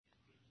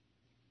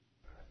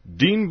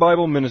Dean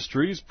Bible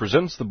Ministries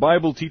presents the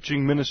Bible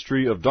teaching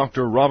ministry of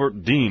Dr.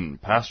 Robert Dean,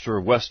 pastor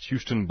of West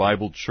Houston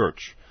Bible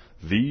Church.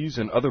 These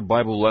and other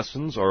Bible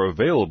lessons are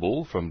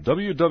available from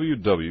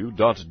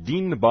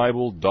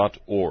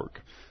www.deanbible.org.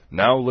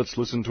 Now let's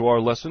listen to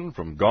our lesson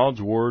from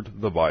God's Word,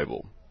 the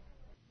Bible.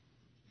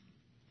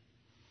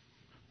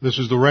 This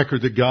is the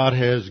record that God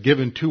has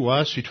given to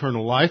us,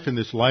 eternal life, and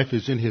this life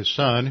is in His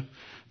Son.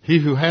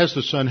 He who has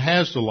the Son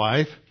has the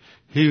life.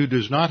 He who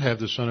does not have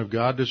the Son of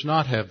God does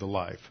not have the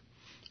life.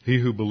 He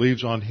who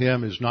believes on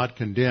Him is not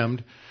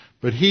condemned,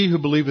 but he who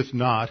believeth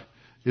not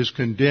is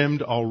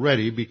condemned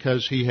already,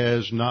 because he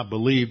has not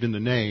believed in the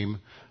name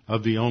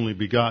of the only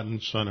begotten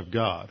Son of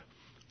God.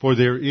 For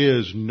there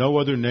is no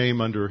other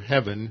name under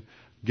heaven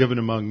given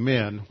among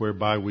men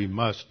whereby we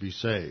must be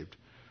saved.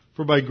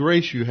 For by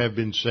grace you have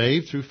been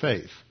saved through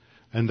faith,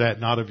 and that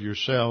not of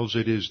yourselves,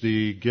 it is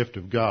the gift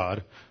of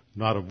God,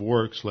 not of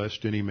works,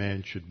 lest any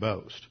man should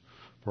boast.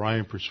 For I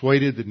am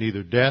persuaded that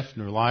neither death,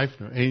 nor life,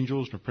 nor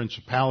angels, nor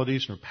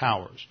principalities, nor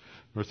powers,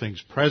 nor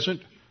things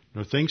present,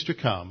 nor things to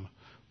come,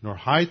 nor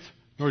height,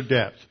 nor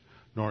depth,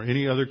 nor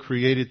any other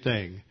created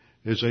thing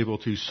is able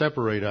to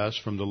separate us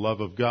from the love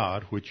of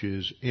God, which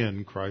is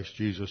in Christ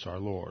Jesus our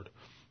Lord.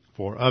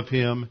 For of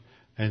Him,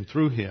 and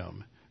through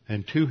Him,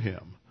 and to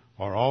Him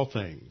are all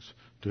things,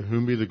 to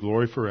whom be the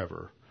glory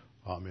forever.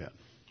 Amen.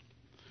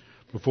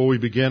 Before we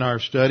begin our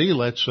study,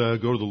 let's go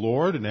to the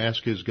Lord and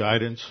ask His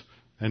guidance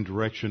and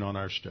direction on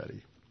our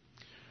study.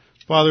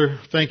 Father,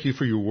 thank You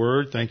for Your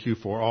Word. Thank You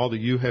for all that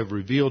You have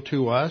revealed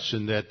to us,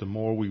 and that the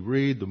more we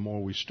read, the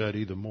more we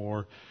study, the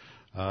more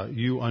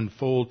You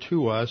unfold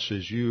to us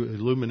as You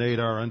illuminate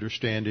our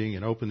understanding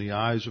and open the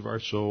eyes of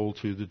our soul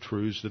to the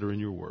truths that are in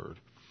Your Word.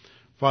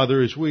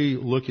 Father, as we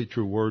look at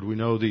Your Word, we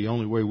know the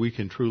only way we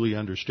can truly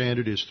understand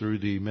it is through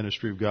the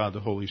ministry of God,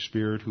 the Holy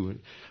Spirit, who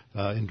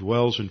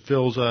indwells and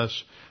fills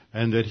us,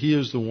 and that He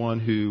is the one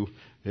who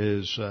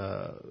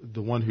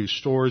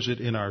stores it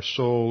in our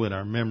soul, in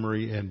our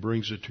memory, and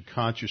brings it to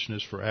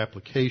consciousness for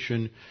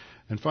application.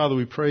 And Father,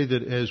 we pray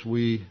that as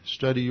we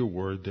study Your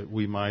Word, that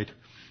we might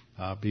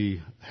have the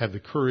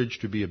courage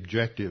to be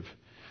objective,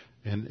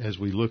 and as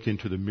we look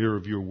into the mirror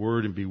of Your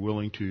Word, and be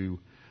willing to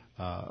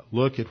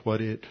look at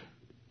what it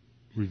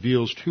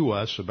reveals to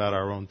us about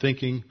our own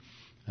thinking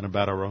and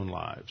about our own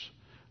lives.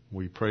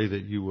 We pray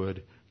that You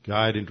would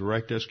guide and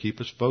direct us, keep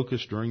us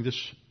focused during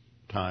this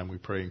time. We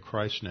pray in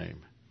Christ's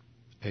name.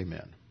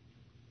 Amen.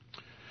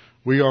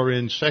 We are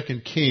in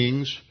 2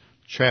 Kings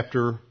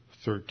chapter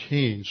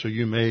 13, so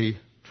you may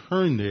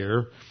turn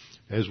there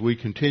as we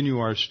continue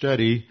our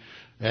study.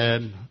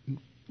 And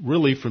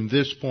really from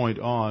this point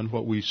on,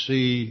 what we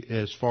see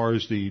as far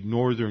as the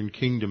northern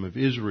kingdom of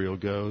Israel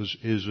goes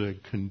is a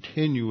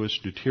continuous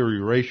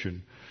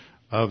deterioration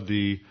of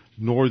the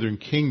northern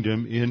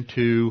kingdom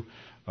into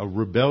a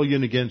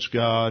rebellion against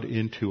God,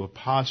 into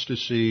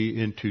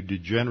apostasy, into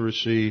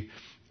degeneracy,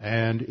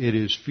 and it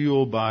is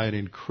fueled by an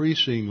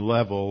increasing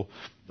level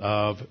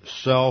of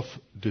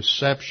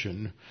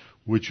self-deception,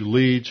 which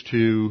leads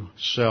to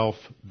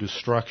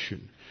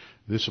self-destruction.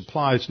 This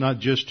applies not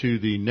just to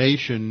the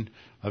nation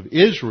of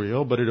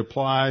Israel, but it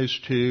applies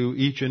to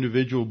each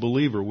individual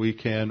believer. We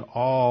can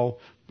all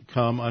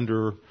come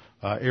under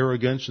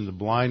arrogance and the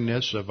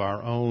blindness of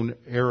our own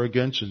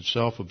arrogance and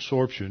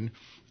self-absorption.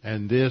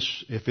 And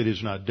this, if it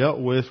is not dealt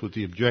with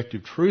the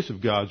objective truth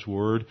of God's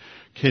Word,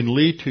 can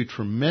lead to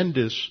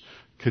tremendous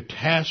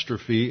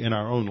catastrophe in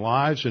our own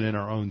lives and in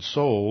our own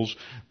souls,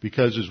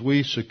 because as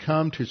we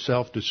succumb to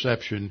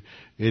self-deception,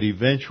 it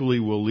eventually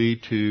will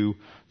lead to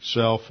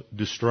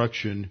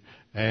self-destruction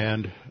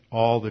and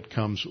all that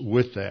comes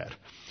with that.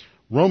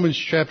 Romans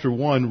chapter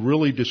 1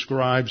 really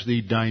describes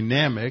the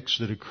dynamics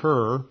that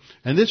occur,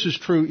 and this is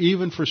true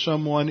even for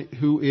someone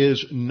who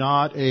is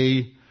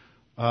even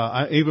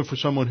for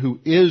someone who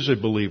is a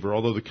believer,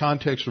 although the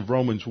context of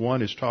Romans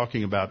 1 is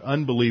talking about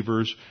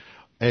unbelievers.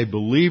 A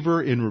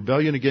believer in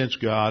rebellion against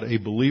God, a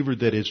believer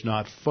that is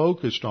not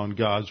focused on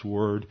God's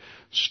Word,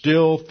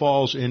 still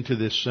falls into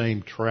this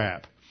same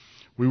trap.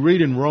 We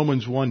read in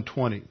Romans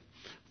 1:20,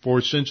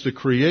 "For since the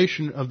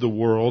creation of the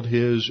world,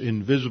 His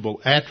invisible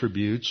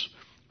attributes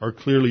are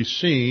clearly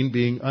seen,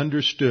 being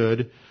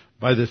understood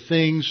by the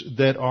things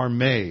that are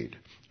made."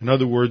 In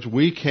other words,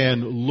 we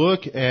can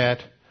look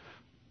at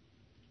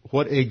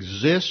what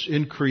exists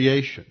in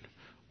creation.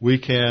 We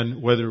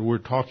can, whether we're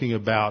talking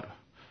about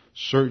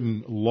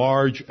certain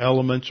large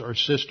elements or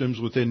systems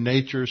within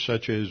nature,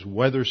 such as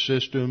weather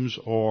systems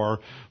or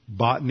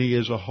botany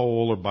as a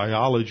whole or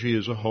biology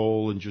as a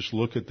whole, and just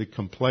look at the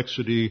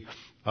complexity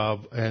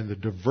and the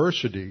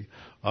diversity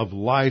of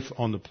life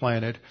on the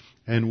planet,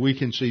 and we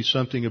can see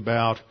something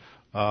about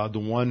the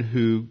one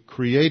who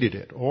created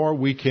it. Or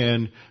we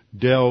can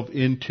delve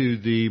into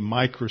the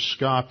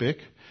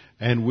microscopic,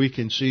 and we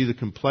can see the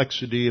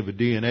complexity of a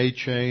DNA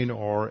chain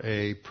or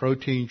a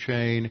protein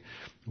chain.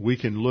 We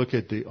can look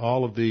at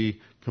all of the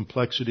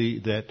complexity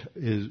that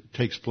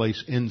takes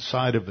place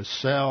inside of a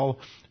cell,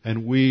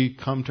 and we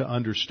come to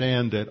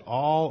understand that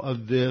all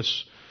of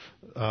this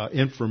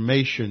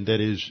information that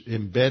is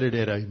embedded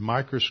at a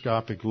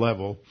microscopic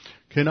level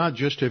cannot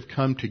just have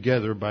come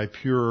together by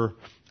pure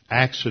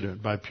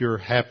accident, by pure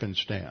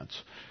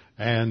happenstance.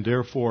 And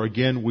therefore,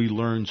 again, we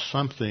learn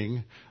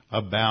something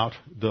about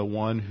the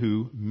one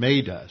who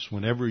made us.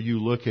 Whenever you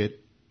look at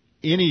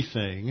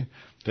anything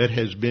that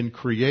has been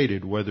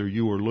created, whether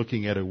you are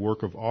looking at a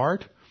work of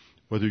art,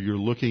 whether you're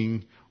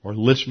looking or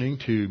listening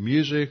to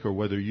music, or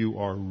whether you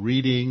are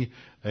reading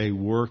a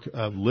work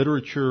of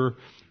literature,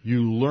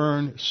 you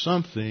learn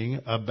something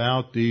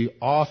about the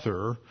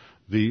author,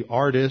 the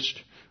artist,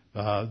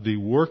 the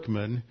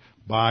workman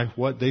by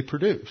what they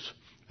produce.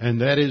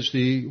 And that is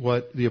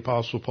what the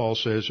Apostle Paul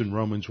says in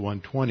Romans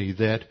 1:20,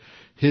 that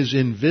his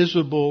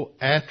invisible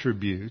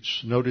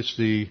attributes, notice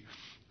the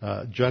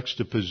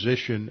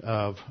juxtaposition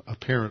of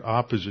apparent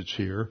opposites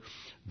here,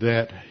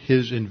 that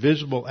his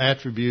invisible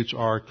attributes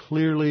are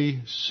clearly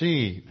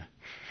seen.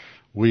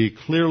 We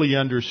clearly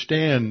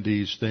understand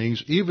these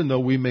things, even though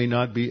we may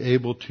not be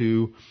able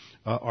to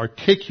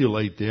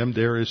articulate them.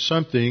 There is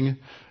something,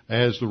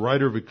 as the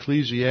writer of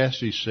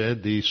Ecclesiastes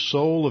said, the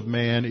soul of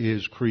man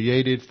is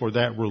created for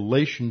that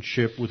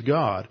relationship with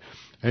God.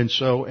 And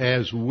so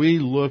as we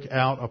look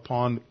out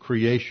upon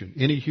creation,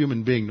 any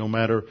human being, no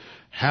matter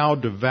how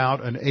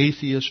devout an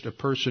atheist a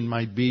person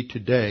might be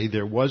today,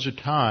 there was a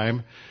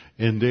time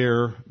in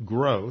their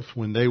growth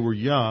when they were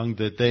young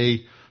that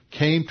they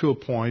came to a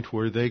point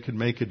where they could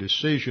make a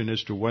decision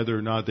as to whether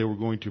or not they were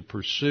going to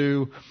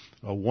pursue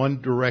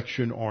one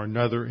direction or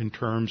another in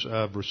terms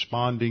of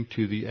responding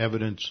to the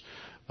evidence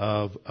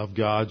of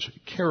God's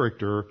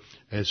character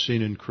as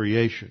seen in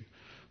creation.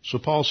 So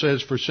Paul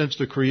says, for since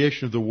the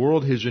creation of the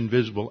world, his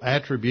invisible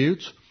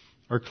attributes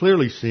are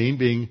clearly seen,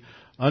 being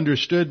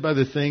understood by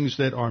the things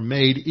that are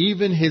made,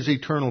 even his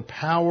eternal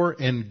power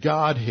and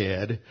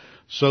Godhead,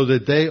 so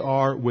that they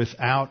are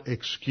without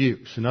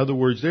excuse. In other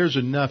words, there's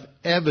enough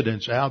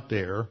evidence out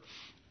there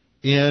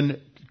in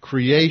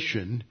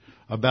creation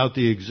about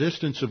the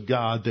existence of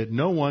God that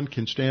no one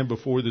can stand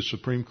before the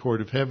Supreme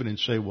Court of Heaven and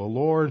say, well,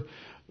 Lord,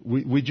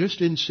 we just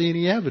didn't see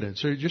any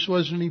evidence. There just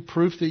wasn't any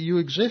proof that you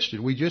existed.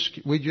 We just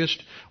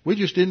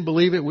didn't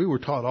believe it. We were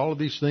taught all of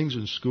these things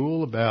in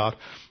school about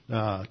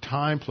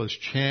time plus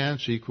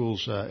chance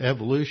equals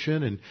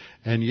evolution,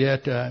 and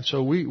yet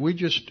so we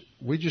just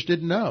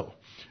didn't know.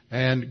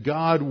 And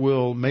God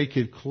will make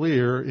it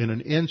clear in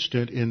an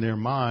instant in their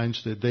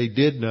minds that they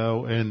did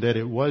know, and that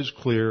it was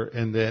clear,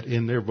 and that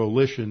in their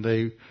volition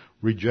they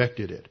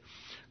rejected it.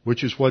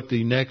 Which is what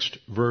the next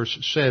verse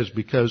says,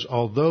 because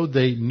although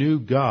they knew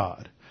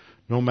God,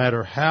 no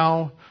matter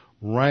how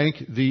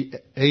rank the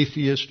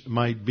atheist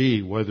might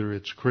be, whether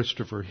it's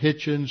Christopher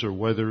Hitchens or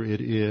whether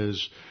it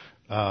is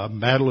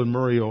Madalyn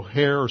Murray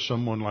O'Hair or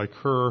someone like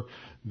her,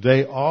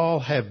 they all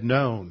have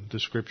known, the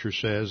Scripture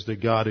says,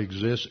 that God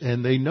exists,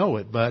 and they know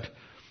it, but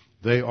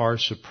they are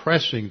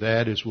suppressing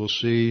that, as we'll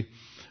see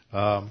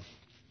in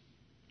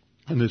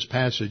this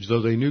passage.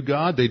 Though they knew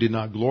God, they did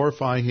not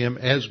glorify Him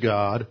as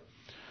God,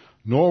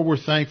 nor were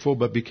thankful,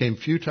 but became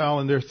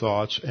futile in their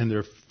thoughts, and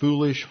their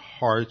foolish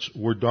hearts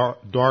were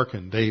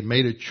darkened. They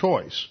made a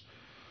choice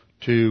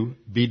to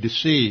be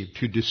deceived,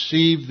 to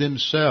deceive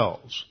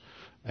themselves,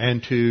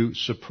 and to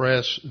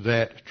suppress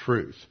that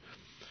truth.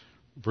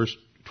 Verse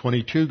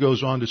 22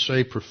 goes on to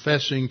say,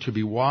 professing to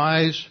be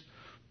wise,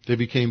 they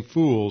became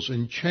fools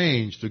and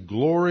changed the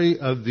glory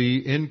of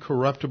the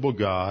incorruptible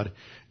God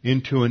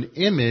into an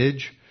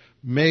image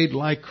made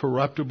like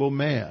corruptible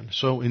man.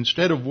 So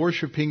instead of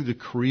worshiping the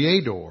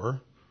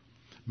Creator,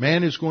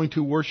 man is going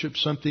to worship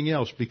something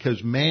else,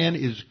 because man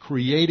is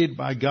created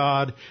by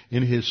God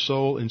in his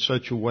soul in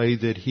such a way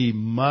that he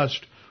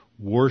must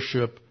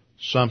worship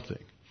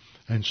something.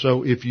 And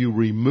so if you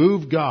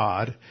remove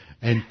God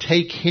and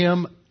take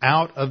Him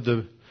out of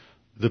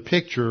the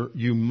picture,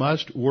 you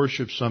must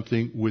worship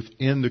something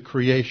within the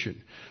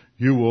creation.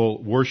 You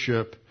will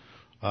worship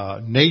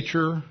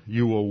nature.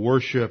 You will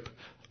worship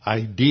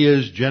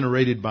ideas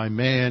generated by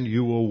man.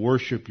 You will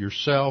worship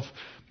yourself.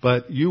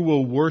 But you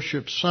will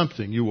worship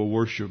something. You will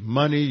worship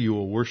money. You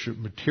will worship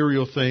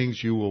material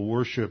things. You will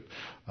worship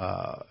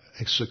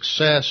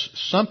success.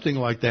 Something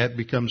like that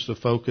becomes the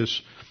focus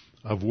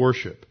of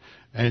worship.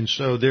 And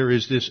so there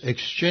is this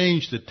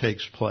exchange that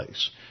takes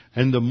place.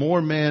 And the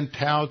more man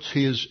touts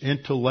his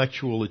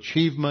intellectual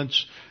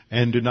achievements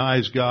and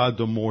denies God,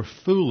 the more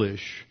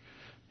foolish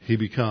he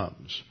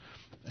becomes.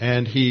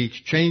 And he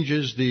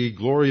changes the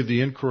glory of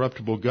the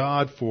incorruptible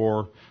God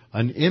for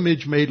an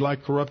image made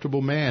like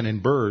corruptible man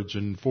and birds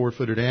and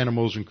four-footed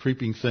animals and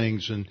creeping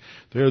things. And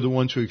they're the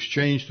ones who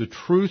exchange the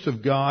truth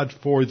of God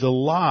for the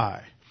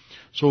lie.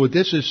 So what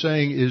this is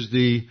saying is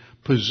the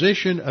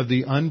position of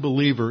the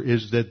unbeliever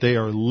is that they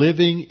are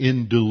living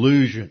in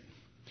delusion.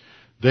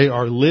 They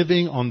are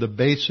living on the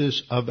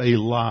basis of a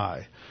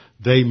lie.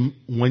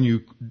 When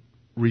you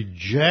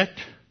reject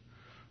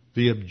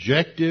the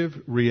objective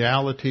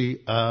reality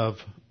of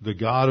the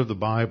God of the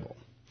Bible,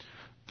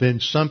 then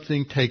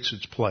something takes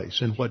its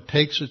place. And what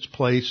takes its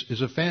place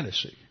is a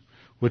fantasy.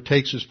 what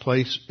takes its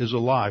place is a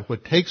lie.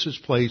 What takes its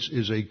place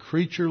is a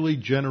creaturely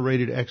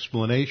generated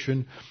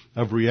explanation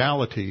of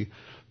reality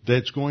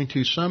that's going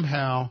to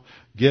somehow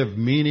give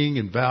meaning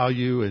and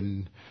value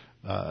and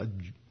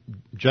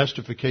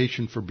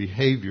justification for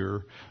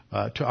behavior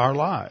to our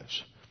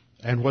lives.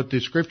 And what the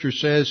Scripture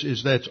says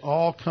is that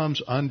all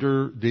comes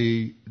under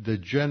the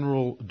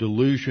general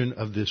delusion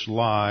of this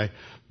lie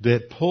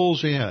that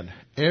pulls in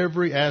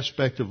every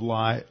aspect of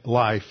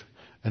life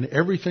and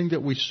everything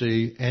that we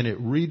see, and it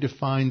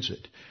redefines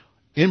it.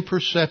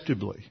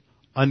 Imperceptibly,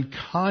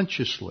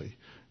 unconsciously,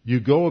 you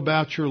go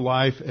about your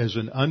life as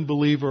an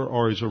unbeliever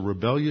or as a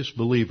rebellious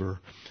believer,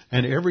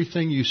 and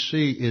everything you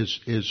see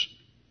is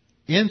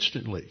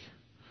instantly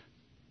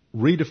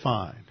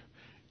redefined.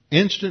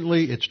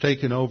 Instantly, it's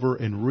taken over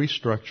and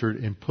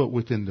restructured and put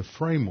within the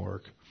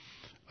framework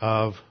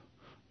of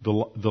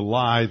the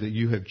lie that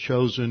you have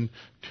chosen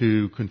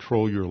to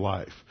control your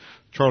life.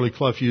 Charlie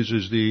Clough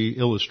uses the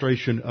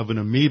illustration of an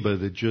amoeba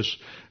that just,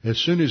 as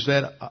soon as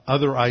that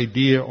other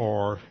idea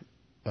or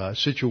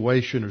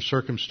situation or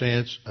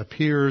circumstance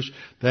appears,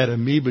 that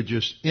amoeba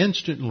just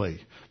instantly,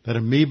 that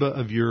amoeba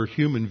of your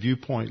human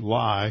viewpoint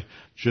lie,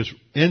 just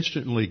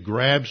instantly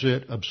grabs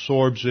it,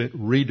 absorbs it,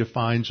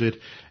 redefines it,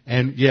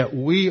 and yet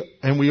we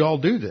all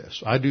do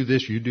this. I do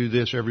this, you do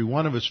this, every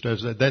one of us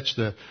does that. That's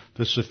the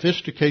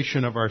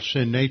sophistication of our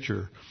sin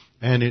nature,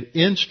 and it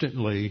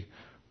instantly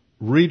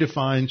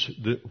redefines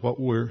what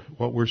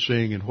we're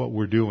seeing and what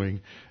we're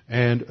doing.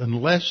 And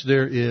unless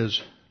there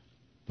is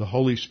the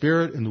Holy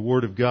Spirit and the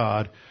Word of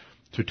God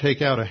to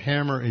take out a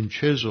hammer and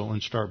chisel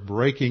and start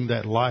breaking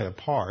that lie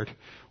apart,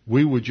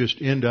 we would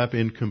just end up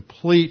in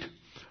complete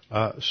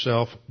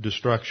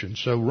self-destruction.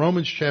 So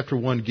Romans chapter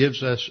 1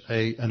 gives us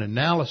an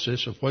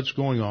analysis of what's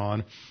going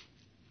on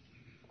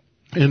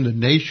in the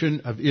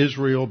nation of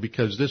Israel,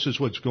 because this is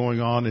what's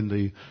going on in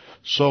the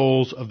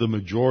souls of the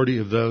majority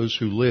of those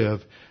who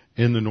live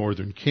in the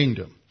northern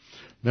kingdom.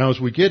 Now, as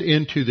we get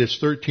into this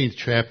 13th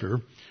chapter,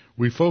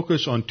 we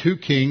focus on two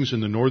kings in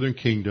the northern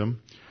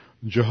kingdom,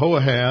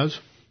 Jehoahaz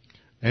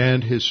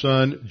and his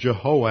son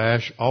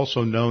Jehoash,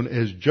 also known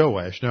as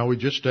Joash. Now, we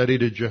just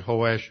studied a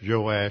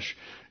Joash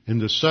in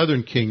the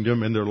southern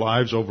kingdom, and their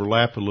lives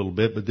overlap a little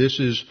bit, but this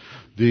is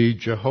the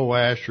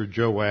Jehoash or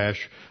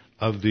Joash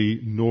of the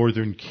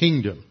northern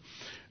kingdom.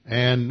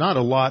 And not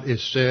a lot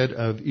is said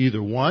of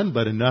either one,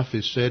 but enough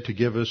is said to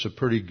give us a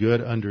pretty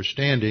good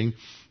understanding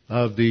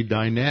of the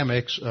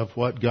dynamics of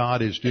what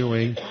God is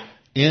doing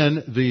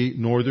in the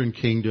northern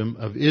kingdom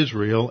of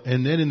Israel.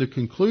 And then in the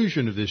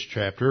conclusion of this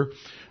chapter,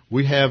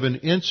 we have an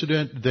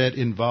incident that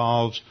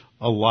involves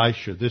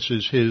Elisha. This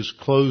is his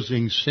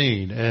closing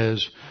scene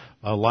as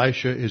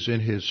Elisha is in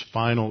his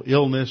final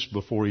illness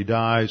before he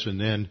dies, and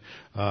then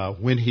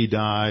when he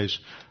dies,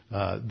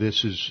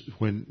 this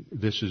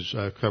is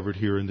covered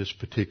here in this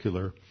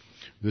particular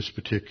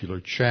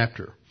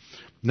chapter.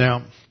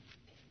 Now,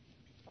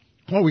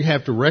 what we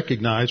have to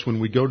recognize when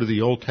we go to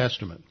the Old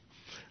Testament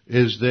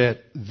is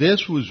that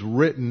this was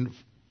written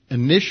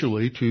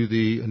initially to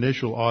the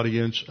initial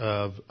audience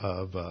of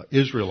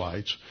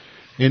Israelites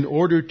in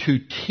order to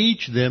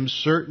teach them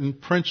certain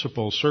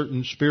principles,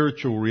 certain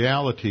spiritual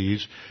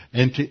realities,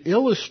 and to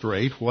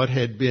illustrate what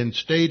had been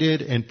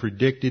stated and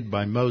predicted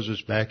by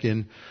Moses back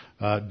in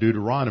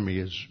Deuteronomy,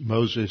 as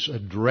Moses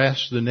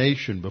addressed the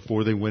nation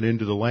before they went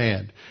into the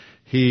land.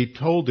 He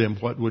told them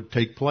what would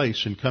take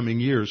place in coming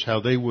years, how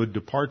they would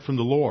depart from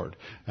the Lord,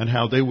 and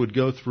how they would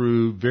go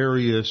through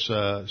various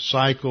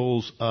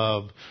cycles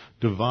of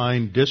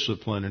divine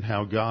discipline, and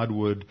how God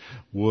would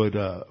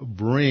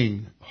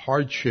bring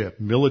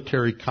hardship,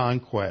 military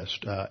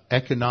conquest,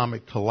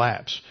 economic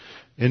collapse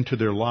into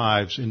their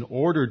lives in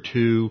order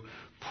to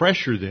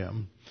pressure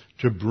them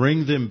to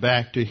bring them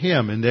back to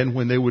Him. And then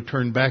when they would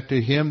turn back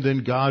to Him,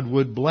 then God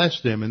would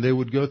bless them, and they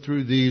would go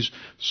through these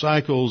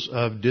cycles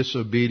of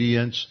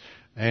disobedience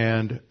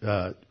and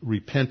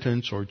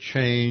repentance or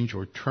change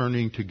or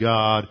turning to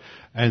God,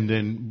 and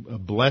then a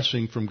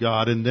blessing from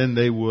God, and then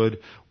they would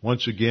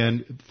once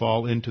again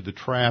fall into the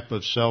trap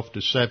of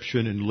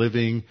self-deception and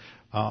living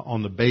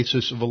on the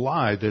basis of a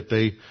lie that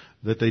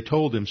they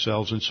told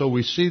themselves. And so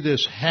we see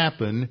this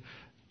happen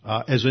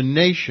as a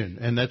nation,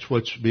 and that's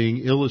what's being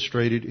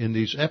illustrated in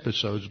these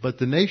episodes. But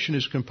the nation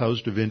is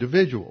composed of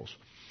individuals.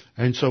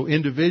 And so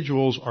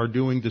individuals are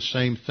doing the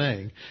same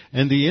thing.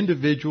 And the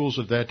individuals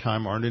of that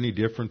time aren't any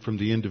different from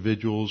the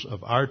individuals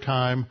of our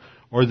time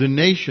or the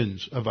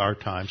nations of our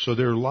time. So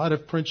there are a lot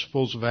of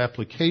principles of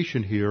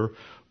application here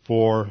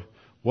for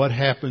what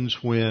happens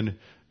when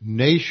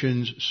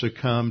nations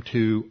succumb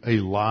to a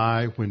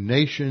lie, when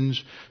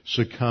nations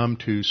succumb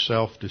to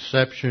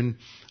self-deception,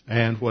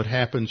 and what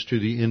happens to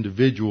the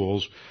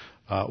individuals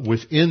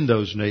within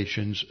those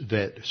nations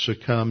that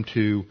succumb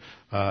to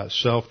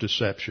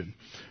self-deception.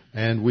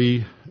 And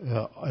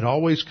it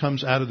always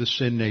comes out of the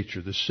sin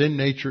nature. The sin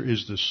nature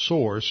is the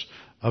source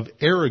of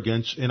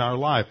arrogance in our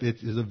life.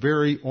 It is the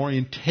very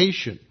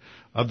orientation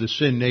of the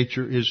sin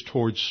nature is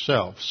towards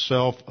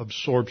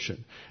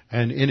self-absorption.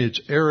 And in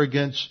its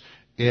arrogance,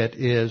 it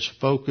is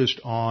focused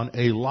on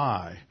a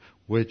lie,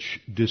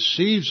 which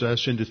deceives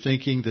us into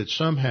thinking that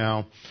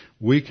somehow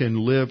we can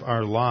live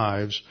our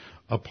lives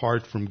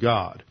apart from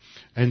God.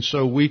 And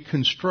so we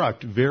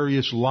construct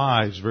various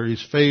lies,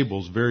 various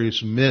fables,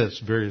 various myths,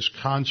 various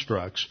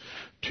constructs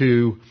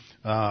to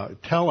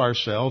tell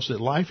ourselves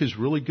that life is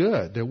really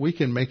good, that we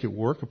can make it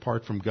work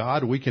apart from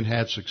God, we can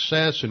have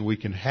success, and we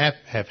can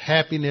have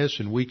happiness,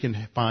 and we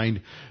can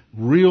find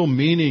real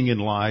meaning in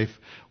life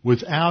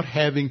without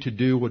having to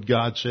do what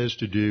God says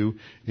to do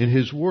in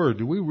His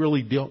Word. We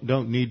really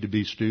don't need to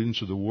be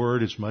students of the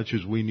Word as much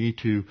as we need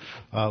to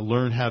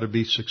learn how to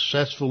be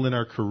successful in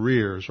our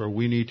careers, or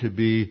we need to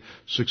be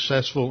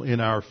successful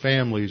in our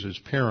families as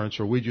parents,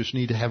 or we just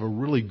need to have a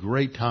really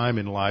great time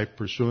in life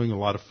pursuing a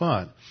lot of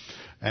fun.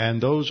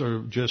 And those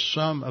are just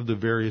some of the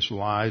various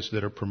lies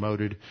that are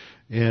promoted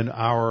in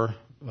our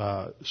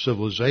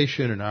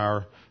civilization and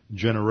our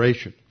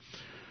generation.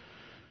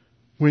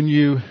 When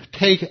you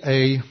take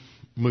a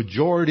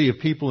majority of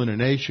people in a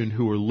nation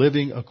who are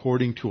living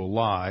according to a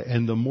lie,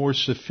 and the more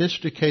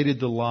sophisticated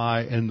the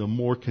lie and the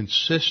more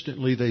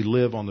consistently they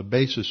live on the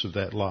basis of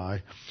that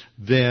lie,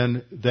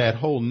 then that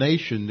whole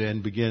nation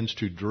then begins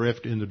to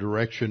drift in the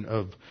direction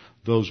of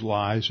those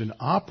lies and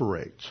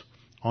operates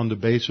on the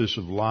basis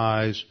of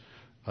lies,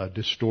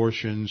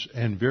 distortions,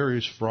 and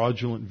various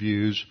fraudulent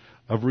views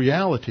of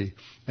reality.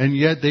 And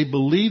yet they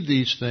believe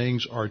these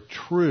things are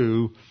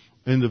true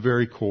in the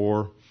very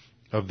core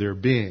of their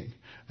being.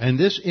 And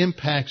this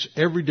impacts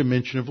every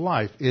dimension of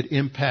life. It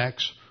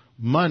impacts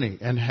money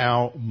and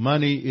how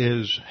money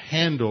is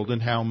handled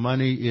and how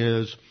money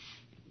is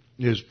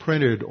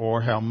printed or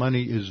how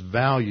money is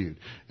valued.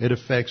 It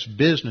affects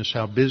business,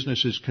 how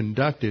business is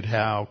conducted,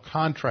 how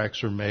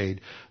contracts are made,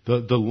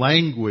 the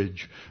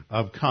language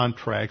of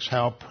contracts,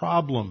 how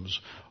problems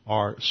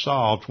are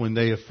solved when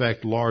they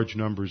affect large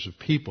numbers of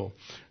people.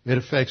 It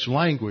affects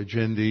language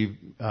and the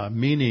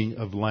meaning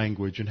of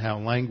language and how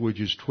language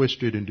is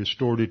twisted and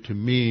distorted to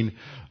mean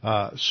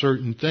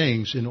certain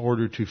things in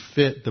order to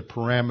fit the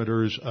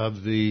parameters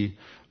of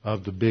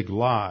the big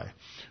lie.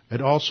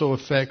 It also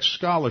affects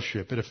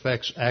scholarship. It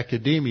affects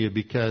academia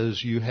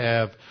because you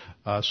have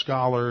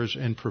scholars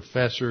and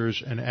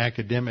professors and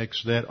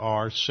academics that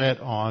are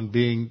set on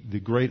being the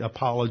great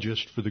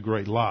apologist for the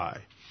great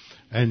lie.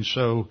 And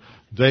so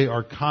they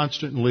are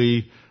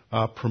constantly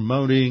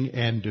promoting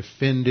and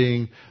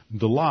defending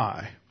the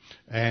lie.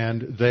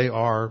 And they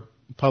are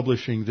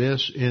publishing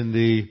this in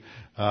the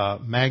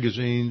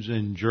magazines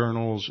and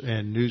journals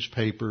and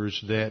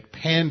newspapers that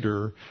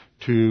pander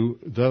to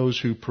those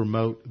who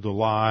promote the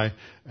lie,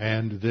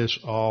 and this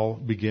all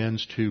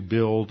begins to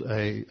build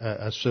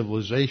a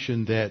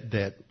civilization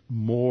that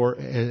more,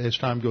 as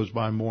time goes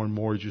by, more and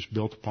more is just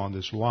built upon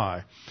this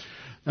lie.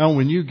 Now,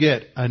 when you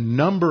get a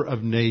number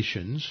of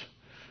nations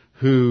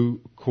who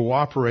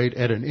cooperate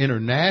at an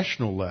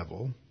international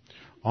level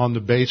on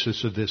the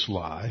basis of this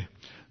lie,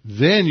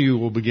 then you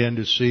will begin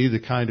to see the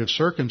kind of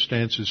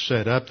circumstances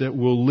set up that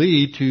will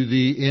lead to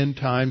the end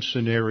time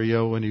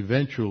scenario and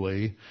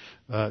eventually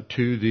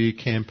to the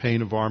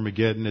campaign of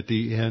Armageddon at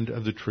the end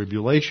of the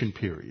tribulation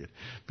period.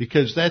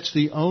 Because that's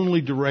the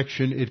only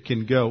direction it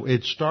can go.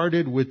 It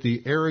started with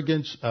the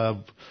arrogance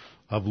of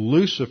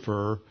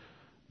Lucifer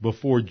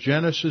before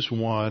Genesis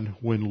 1,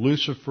 when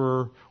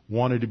Lucifer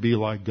wanted to be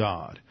like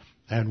God.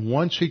 And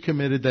once he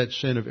committed that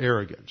sin of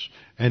arrogance,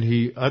 and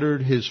he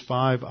uttered his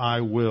 5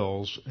 I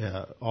wills,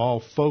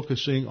 all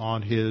focusing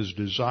on his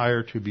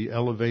desire to be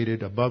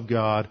elevated above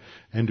God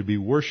and to be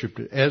worshipped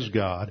as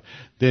God,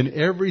 then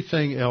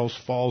everything else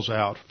falls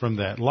out from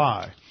that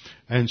lie.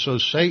 And so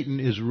Satan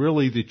is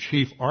really the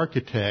chief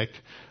architect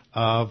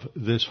of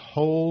this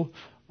whole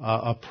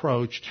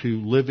approach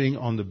to living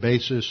on the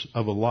basis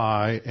of a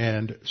lie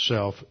and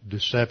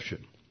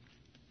self-deception.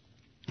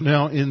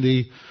 Now, in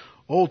the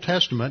Old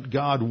Testament,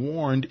 God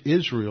warned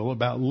Israel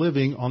about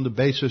living on the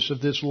basis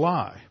of this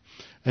lie.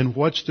 And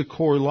what's the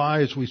core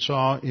lie, as we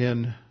saw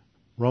in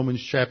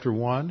Romans chapter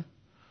 1?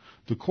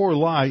 The core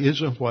lie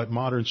isn't what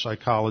modern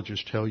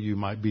psychologists tell you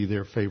might be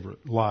their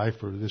favorite lie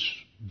for this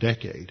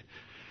decade.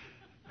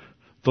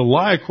 The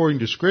lie, according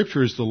to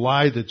Scripture, is the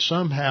lie that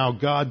somehow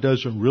God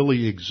doesn't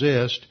really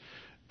exist,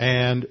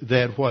 and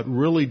that what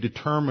really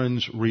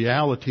determines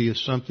reality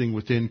is something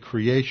within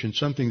creation,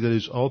 something that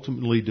is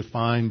ultimately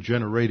defined,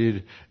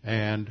 generated,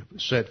 and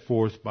set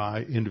forth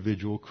by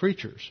individual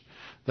creatures.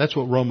 That's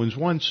what Romans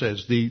 1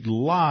 says. The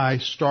lie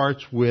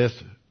starts with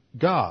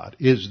God.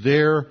 Is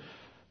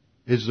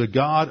the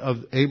God of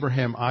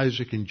Abraham,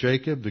 Isaac, and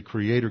Jacob the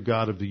creator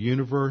God of the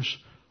universe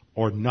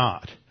or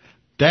not?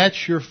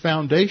 That's your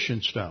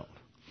foundation stone.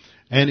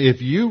 And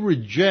if you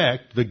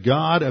reject the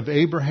God of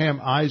Abraham,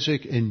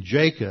 Isaac, and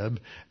Jacob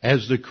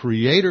as the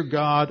creator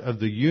God of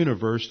the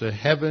universe, the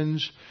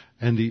heavens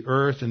and the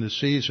earth and the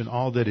seas and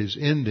all that is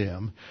in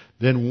them,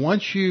 then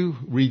once you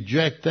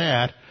reject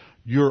that,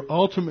 you're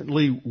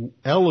ultimately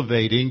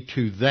elevating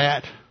to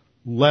that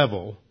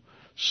level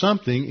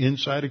something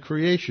inside of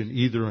creation,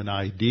 either an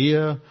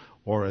idea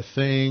or a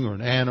thing or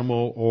an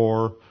animal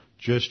or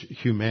just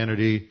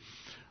humanity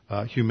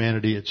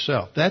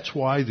itself. That's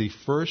why the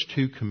first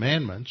 2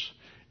 commandments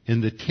in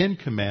the Ten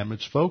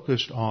Commandments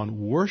focused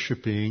on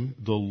worshiping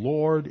the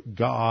Lord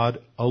God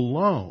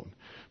alone.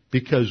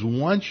 Because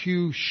once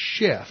you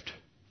shift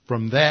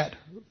from that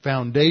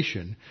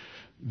foundation,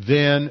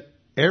 then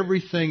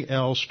everything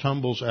else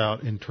tumbles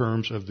out in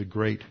terms of the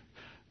great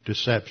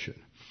deception.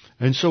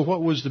 And so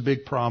what was the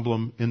big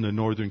problem in the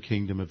northern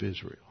kingdom of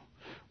Israel?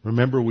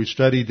 Remember, we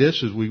studied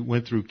this as we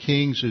went through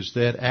Kings, is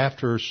that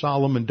after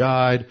Solomon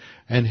died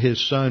and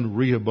his son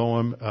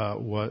Rehoboam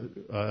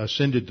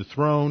ascended the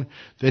throne,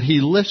 that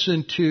he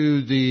listened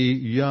to the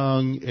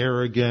young,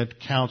 arrogant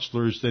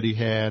counselors that he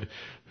had,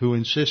 who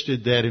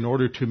insisted that in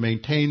order to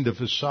maintain the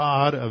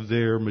facade of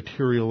their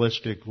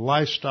materialistic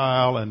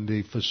lifestyle and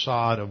the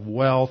facade of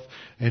wealth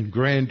and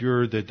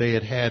grandeur that they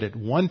had had at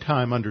one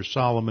time under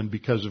Solomon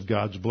because of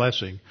God's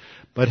blessing,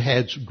 but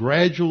had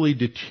gradually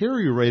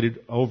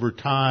deteriorated over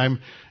time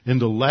in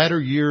the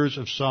latter years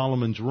of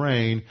Solomon's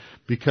reign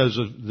because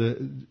of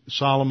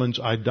Solomon's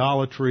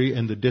idolatry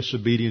and the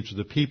disobedience of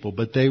the people.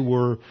 But they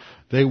were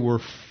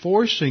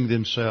forcing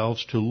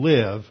themselves to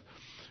live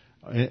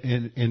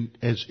and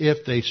as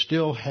if they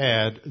still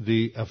had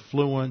the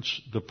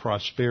affluence, the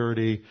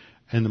prosperity,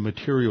 and the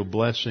material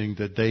blessing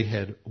that they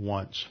had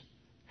once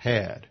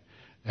had.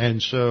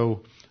 And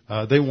so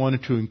they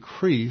wanted to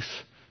increase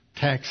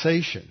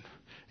taxation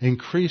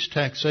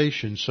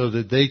so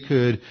that they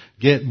could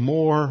get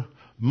more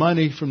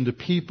money from the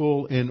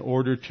people in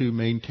order to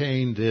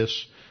maintain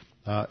this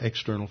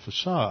external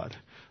facade.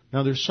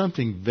 Now, there's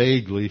something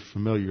vaguely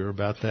familiar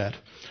about that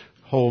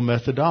whole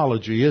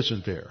methodology,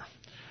 isn't there?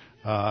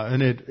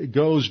 And it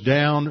goes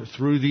down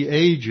through the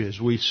ages.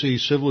 We see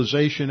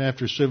civilization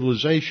after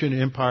civilization,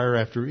 empire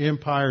after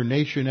empire,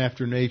 nation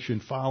after nation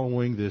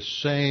following this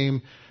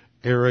same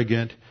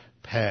arrogant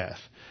path.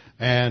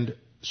 And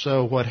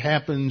so what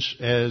happens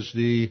as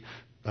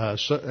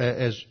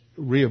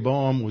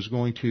Rehoboam was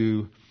going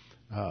to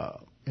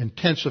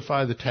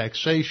intensify the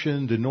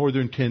taxation, the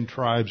northern 10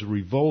 tribes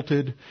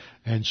revolted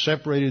and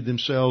separated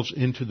themselves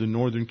into the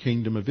northern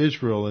kingdom of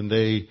Israel, and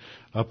they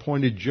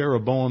appointed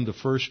Jeroboam the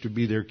first to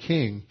be their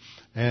king.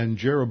 And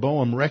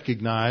Jeroboam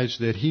recognized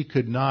that he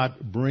could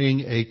not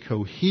bring a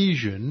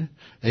cohesion,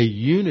 a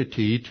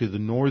unity to the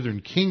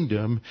northern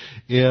kingdom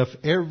if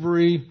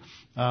every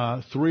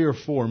 3 or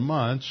 4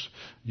 months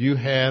you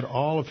had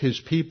all of his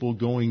people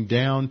going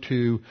down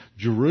to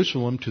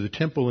Jerusalem, to the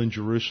temple in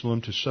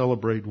Jerusalem, to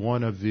celebrate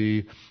one of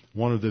the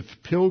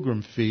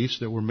pilgrim feasts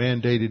that were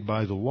mandated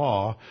by the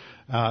law.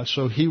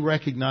 So he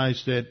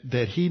recognized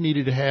that he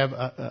needed to have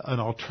an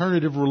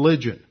alternative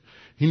religion.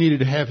 He needed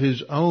to have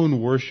his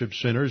own worship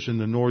centers in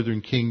the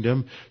northern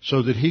kingdom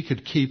so that he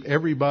could keep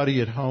everybody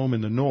at home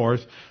in the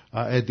north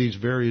at these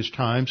various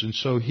times. And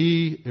so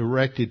he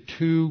erected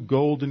 2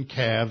 golden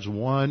calves,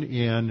 one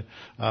in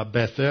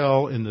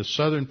Bethel in the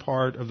southern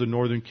part of the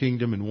northern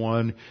kingdom and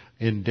one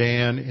in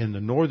Dan in the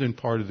northern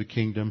part of the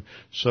kingdom,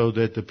 so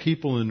that the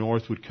people in the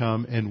north would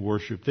come and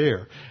worship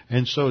there.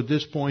 And so at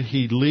this point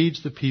he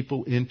leads the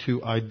people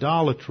into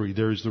idolatry.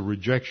 There's the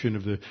rejection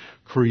of the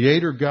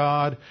Creator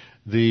God,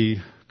 the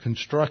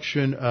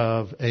construction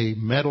of a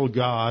metal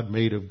god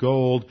made of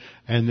gold,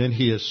 and then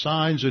he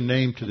assigns a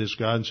name to this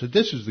god and said,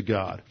 this is the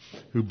God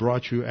who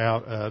brought you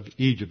out of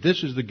Egypt.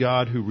 This is the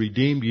God who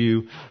redeemed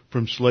you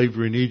from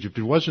slavery in Egypt.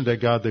 It wasn't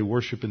that God they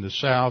worship in the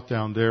south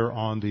down there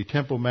on the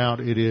Temple Mount.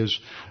 It is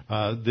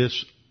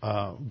this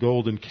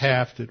golden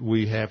calf that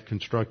we have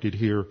constructed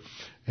here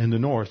in the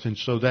north. And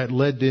so that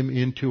led them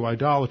into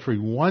idolatry.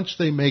 Once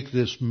they make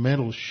this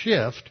mental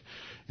shift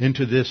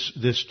into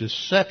this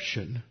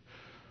deception,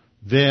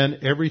 then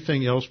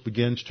everything else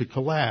begins to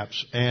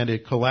collapse. And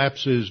it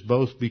collapses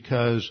both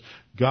because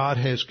God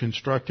has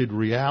constructed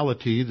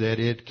reality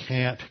that it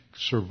can't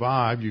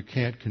survive. You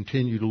can't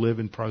continue to live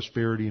in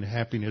prosperity and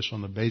happiness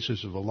on the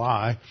basis of a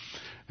lie.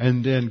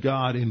 And then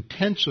God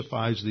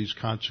intensifies these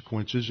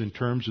consequences in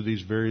terms of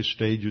these various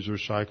stages or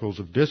cycles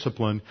of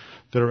discipline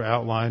that are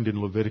outlined in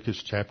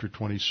Leviticus chapter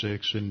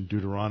 26 and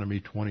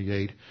Deuteronomy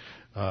 28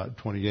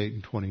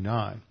 and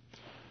 29.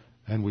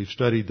 And we've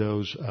studied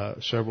those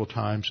several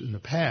times in the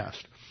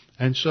past.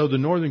 And so the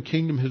northern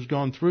kingdom has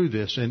gone through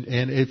this. And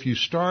if you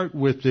start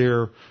with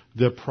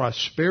the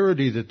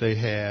prosperity that they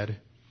had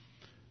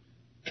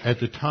at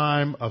the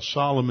time of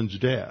Solomon's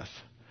death,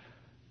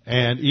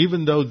 and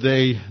even though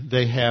they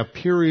have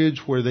periods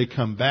where they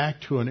come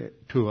back to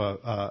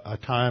a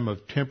time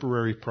of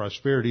temporary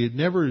prosperity, it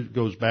never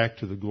goes back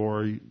to the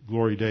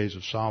glory days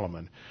of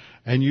Solomon.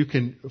 And you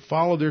can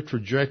follow their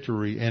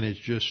trajectory, and it's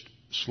just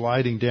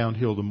sliding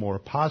downhill. The more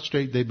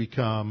apostate they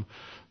become,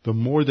 the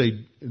more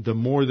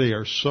they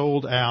are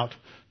sold out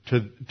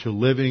to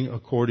living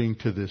according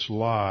to this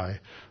lie.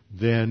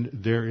 Then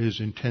there is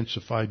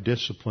intensified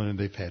discipline.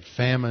 They've had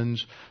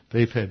famines,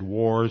 they've had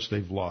wars,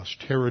 they've lost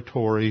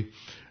territory,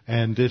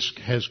 and this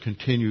has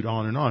continued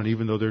on and on.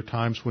 Even though there are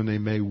times when they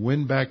may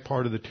win back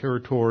part of the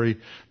territory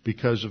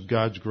because of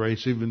God's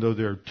grace, even though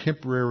there are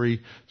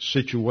temporary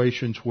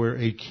situations where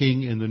a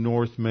king in the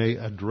north may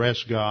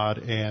address God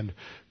and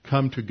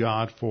come to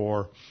God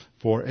for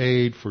for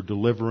aid, for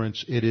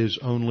deliverance. It is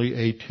only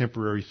a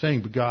temporary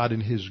thing. But God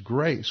in His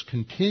grace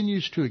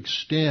continues to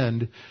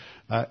extend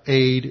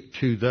aid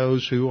to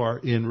those who are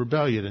in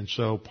rebellion. And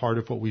so part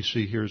of what we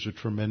see here is a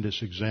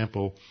tremendous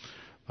example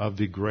of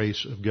the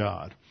grace of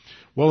God.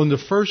 Well, in the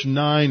first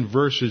 9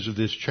 verses of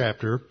this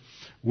chapter,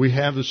 we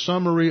have a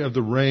summary of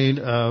the reign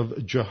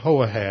of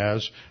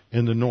Jehoahaz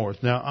in the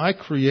north. Now, I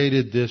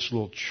created this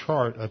little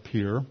chart up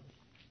here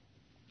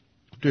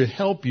to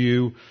help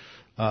you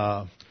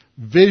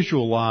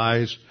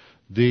visualize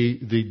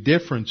the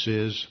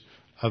differences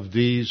of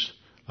these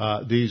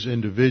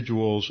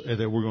individuals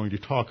that we're going to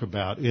talk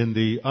about. In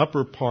the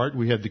upper part,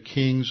 we have the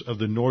kings of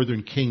the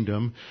northern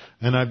kingdom,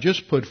 and I've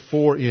just put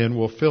 4 in.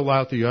 We'll fill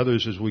out the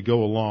others as we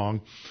go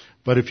along.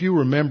 But if you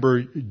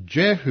remember,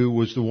 Jehu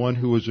was the one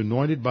who was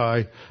anointed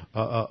by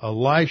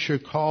Elisha,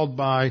 called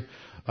by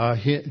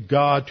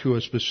God to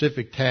a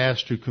specific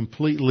task to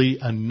completely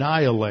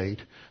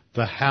annihilate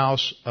the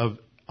house of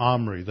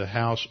Omri, the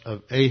house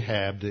of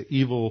Ahab, the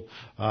evil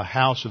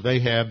house of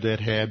Ahab that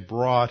had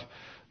brought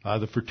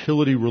the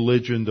fertility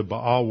religion, the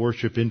Baal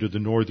worship into the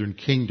northern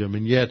kingdom.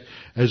 And yet,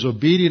 as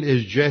obedient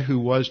as Jehu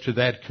was to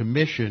that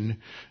commission,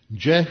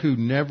 Jehu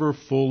never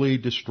fully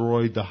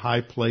destroyed the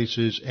high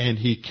places, and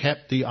he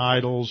kept the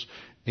idols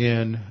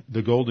in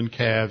the golden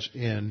calves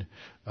in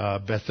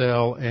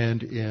Bethel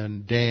and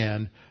in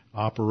Dan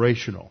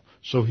operational.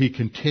 So he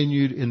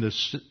continued in the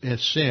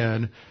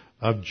sin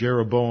of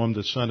Jeroboam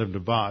the son of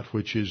Nebat,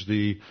 which is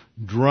the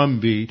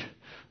drumbeat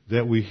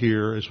that we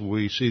hear as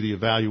we see the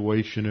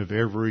evaluation of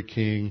every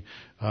king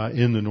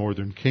in the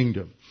northern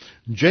kingdom.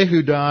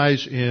 Jehu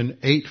dies in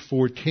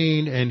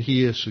 814, and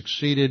he is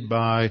succeeded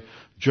by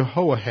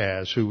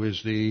Jehoahaz, who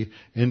is the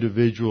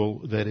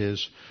individual that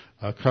is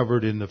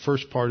covered in the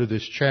first part of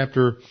this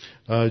chapter.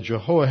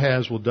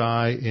 Jehoahaz will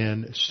die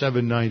in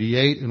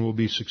 798 and will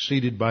be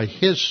succeeded by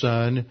his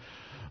son,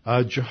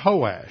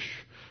 Jehoash.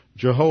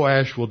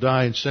 Jehoash will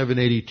die in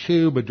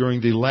 782, but during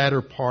the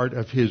latter part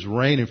of his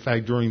reign, in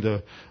fact, during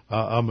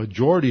a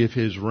majority of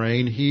his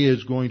reign, he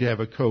is going to have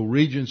a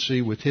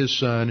co-regency with his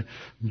son,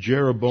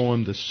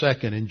 Jeroboam II.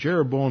 And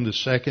Jeroboam II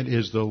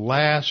is the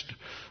last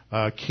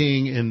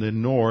king in the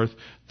north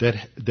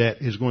that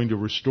is going to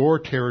restore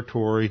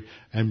territory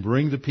and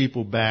bring the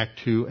people back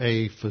to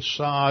a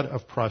facade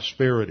of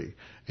prosperity.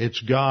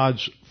 It's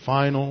God's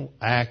final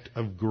act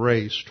of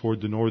grace toward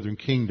the northern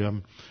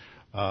kingdom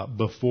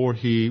before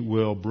He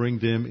will bring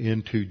them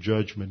into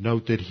judgment.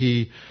 Note that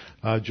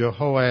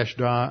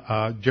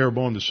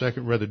Jeroboam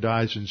II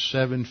dies in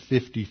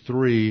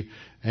 753,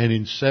 and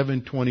in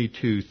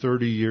 722,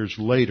 30 years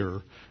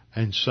later,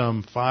 and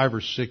some 5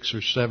 or 6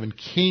 or 7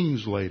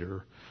 kings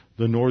later,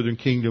 the northern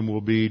kingdom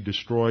will be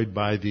destroyed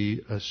by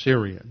the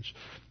Assyrians.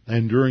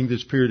 And during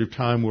this period of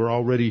time, we're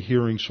already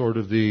hearing sort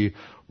of the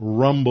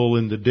rumble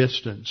in the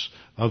distance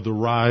of the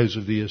rise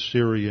of the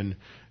Assyrian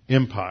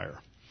Empire.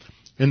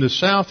 In the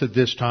south at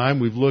this time,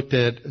 we've looked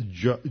at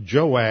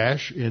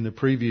Joash in the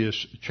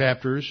previous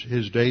chapters.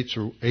 His dates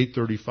are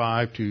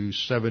 835 to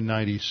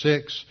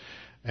 796.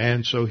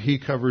 And so he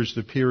covers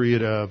the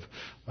period of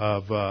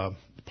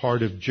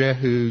part of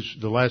the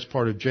last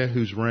part of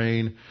Jehu's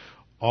reign,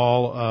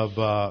 all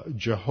of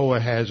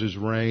Jehoahaz's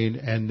reign,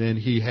 and then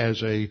he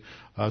has a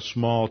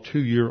small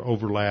 2-year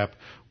overlap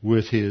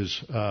with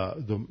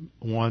the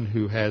one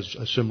who has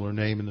a similar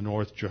name in the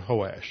north,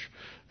 Jehoash.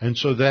 And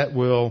so that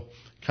will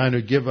kind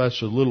of give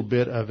us a little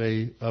bit of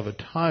a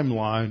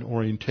timeline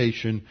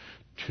orientation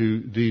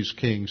to these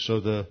kings. So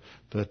the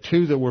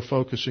 2 that we're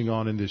focusing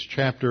on in this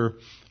chapter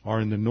are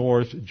in the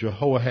north,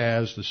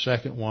 Jehoahaz, the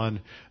second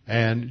one,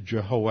 and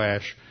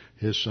Jehoash,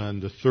 his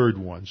son, the third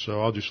one.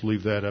 So I'll just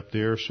leave that up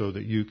there so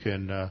that you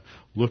can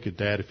look at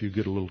that if you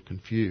get a little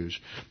confused.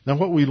 Now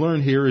what we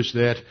learn here is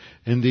that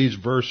in these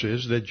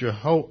verses that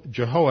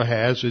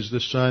Jehoahaz is the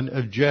son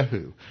of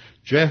Jehu.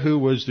 Jehu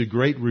was the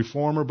great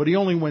reformer, but he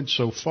only went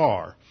so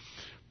far.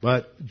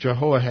 But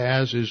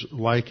Jehoahaz is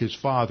like his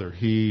father.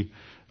 He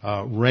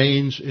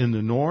reigns in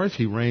the north.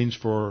 He reigns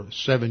for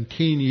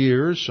 17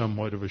 years,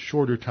 somewhat of a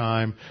shorter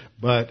time,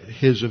 but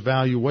his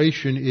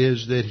evaluation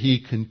is that he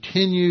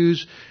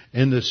continues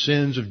in the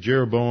sins of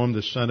Jeroboam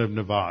the son of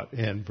Nebat,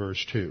 in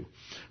verse 2,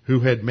 who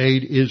had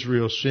made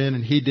Israel sin,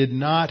 and he did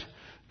not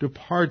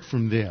depart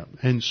from them.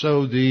 And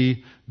so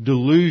the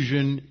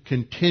delusion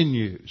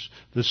continues.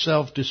 The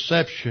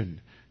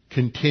self-deception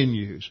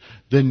continues.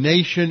 The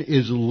nation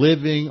is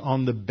living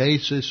on the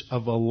basis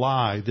of a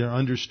lie. Their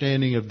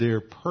understanding of their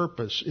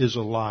purpose is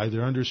a lie.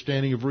 Their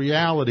understanding of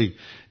reality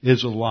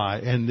is a lie.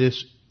 And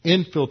this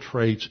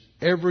infiltrates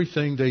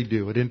everything they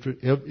do. It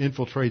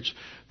infiltrates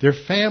their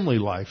family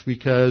life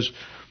because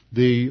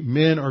the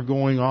men are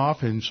going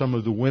off and some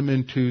of the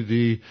women to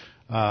the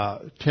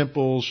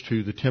temples,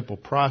 to the temple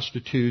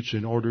prostitutes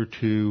in order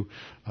to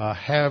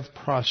have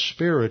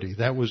prosperity.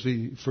 That was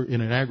in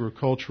an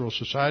agricultural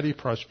society,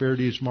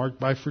 prosperity is marked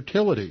by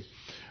fertility.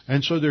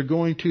 And so they're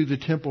going to the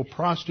temple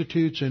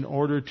prostitutes in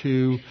order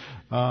to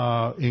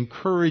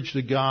encourage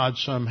the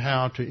gods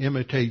somehow to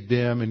imitate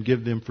them and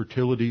give them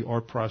fertility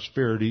or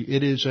prosperity.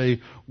 It is a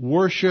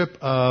worship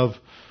of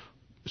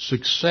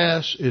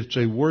success. It's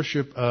a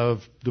worship of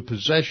the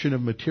possession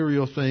of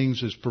material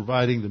things as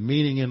providing the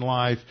meaning in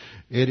life.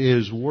 It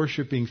is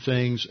worshiping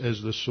things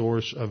as the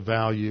source of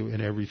value in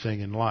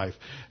everything in life.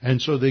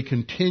 And so they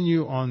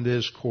continue on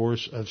this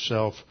course of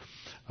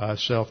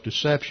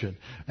self-deception.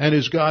 And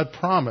as God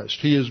promised,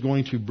 He is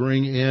going to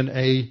bring in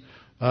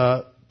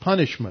a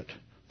punishment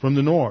from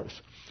the north.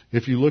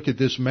 If you look at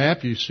this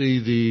map, you see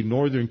the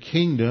northern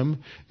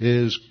kingdom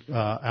is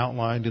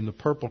outlined in the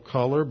purple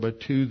color,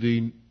 but to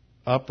the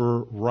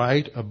upper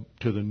right,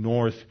 to the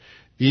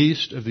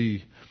northeast of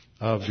the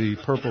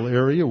purple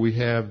area, we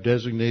have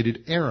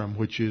designated Aram,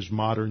 which is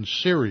modern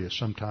Syria.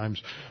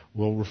 Sometimes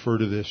we'll refer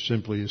to this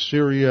simply as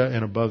Syria,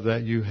 and above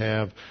that you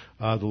have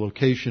the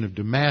location of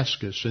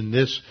Damascus, and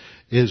this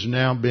has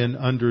now been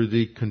under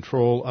the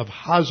control of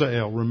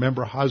Hazael.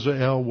 Remember,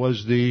 Hazael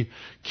was the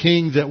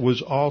king that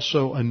was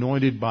also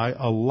anointed by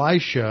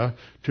Elisha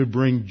to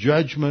bring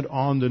judgment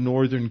on the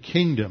northern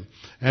kingdom.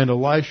 And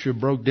Elisha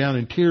broke down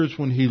in tears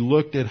when he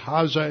looked at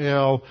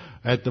Hazael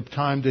at the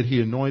time that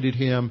he anointed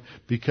him,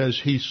 because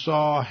he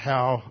saw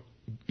how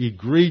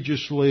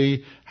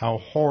egregiously, how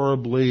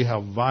horribly,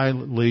 how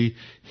violently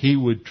he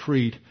would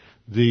treat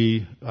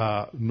the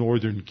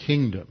northern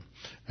kingdom.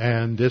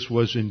 And this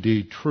was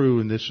indeed true,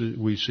 and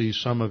we see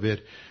some of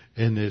it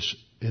in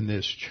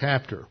this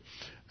chapter.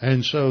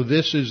 And so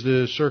this is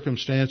the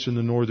circumstance in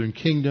the northern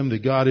kingdom,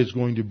 that God is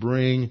going to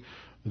bring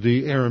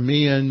the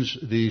Arameans,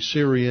 the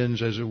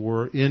Syrians, as it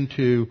were,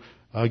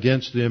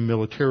 against them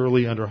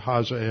militarily under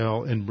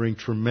Hazael, and bring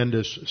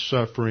tremendous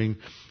suffering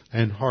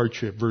and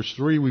hardship. Verse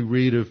 3, we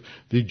read of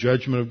the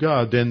judgment of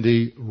God. Then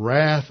the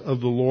wrath of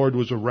the Lord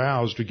was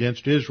aroused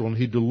against Israel, and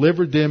He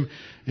delivered them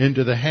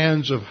into the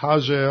hands of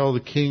Hazael, the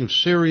king of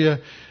Syria,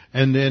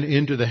 and then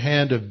into the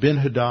hand of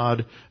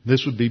Ben-Hadad.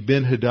 This would be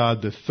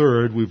Ben-Hadad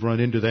III. We've run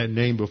into that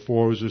name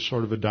before. It was a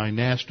sort of a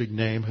dynastic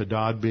name,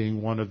 Hadad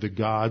being one of the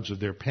gods of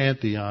their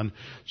pantheon.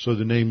 So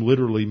the name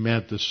literally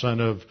meant the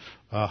son of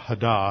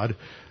Hadad.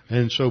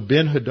 And so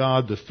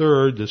Ben-Hadad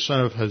III, the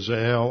son of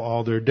Hazael,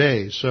 all their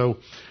days. So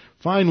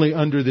finally,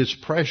 under this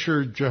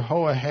pressure,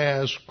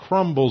 Jehoahaz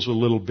crumbles a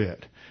little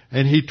bit,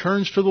 and he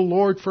turns to the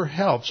Lord for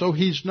help. So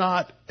he's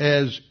not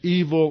as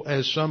evil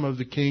as some of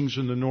the kings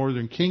in the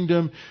northern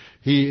kingdom.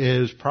 He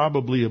is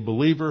probably a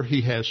believer.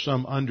 He has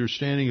some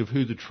understanding of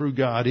who the true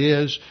God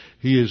is.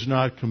 He is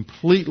not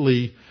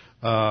completely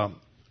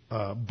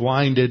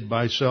blinded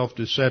by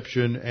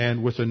self-deception,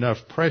 and with enough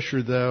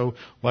pressure, though,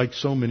 like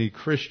so many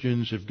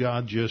Christians, if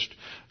God just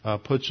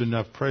puts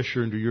enough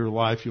pressure into your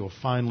life, you'll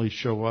finally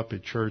show up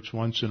at church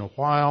once in a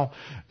while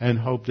and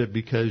hope that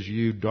because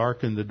you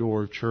darken the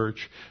door of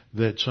church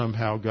that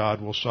somehow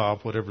God will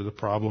solve whatever the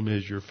problem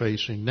is you're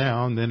facing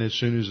now, and then as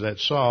soon as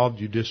that's solved,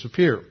 you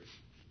disappear.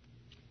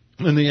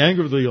 And the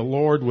anger of the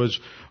Lord was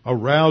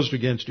aroused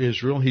against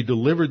Israel. He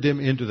delivered them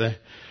into the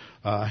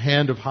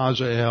hand of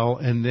Hazael,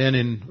 and then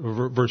in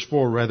verse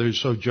 4,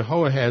 so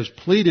Jehoahaz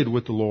pleaded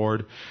with the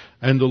Lord,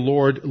 and the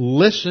Lord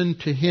listened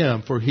to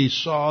him, for he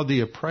saw the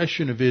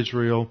oppression of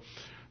Israel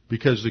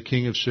because the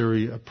king of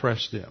Syria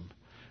oppressed them.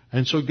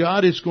 And so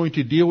God is going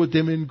to deal with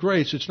them in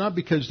grace. It's not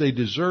because they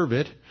deserve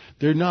it.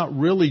 They're not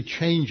really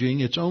changing.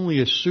 It's only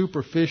a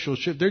superficial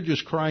shift. They're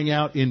just crying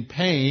out in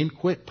pain,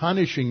 quit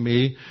punishing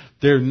me.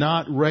 They're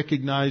not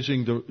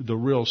recognizing the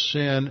real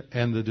sin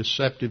and the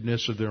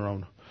deceptiveness of their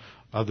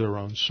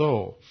own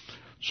soul.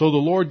 So the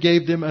Lord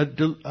gave them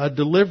a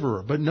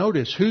deliverer. But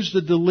notice, who's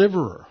the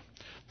deliverer?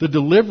 The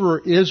deliverer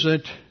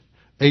isn't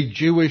a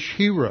Jewish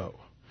hero.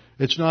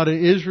 It's not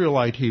an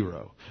Israelite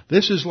hero.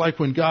 This is like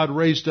when God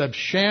raised up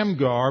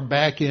Shamgar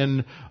back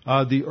in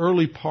the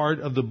early part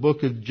of the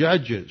book of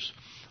Judges,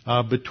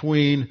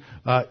 between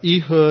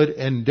Ehud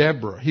and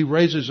Deborah. He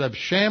raises up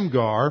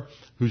Shamgar,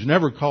 who's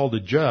never called a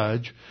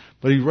judge,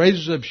 but he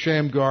raises up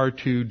Shamgar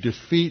to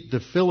defeat the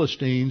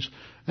Philistines.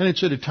 And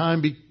it's at a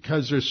time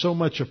because there's so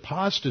much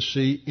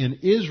apostasy in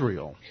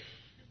Israel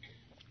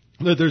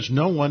that there's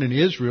no one in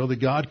Israel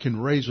that God can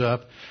raise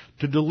up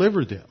to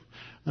deliver them.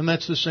 And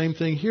that's the same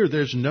thing here.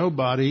 There's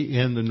nobody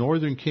in the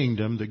northern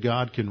kingdom that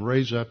God can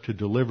raise up to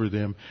deliver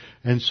them.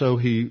 And so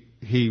he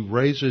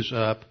raises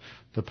up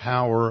the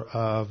power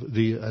of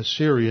the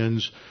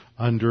Assyrians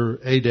under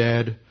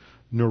Adad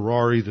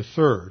Nirari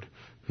III,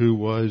 who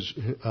was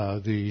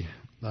the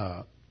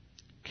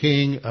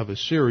king of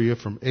Assyria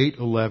from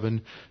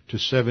 811 to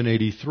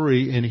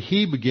 783, and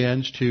he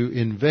begins to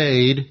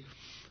invade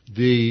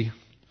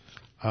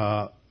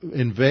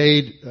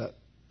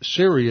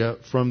Syria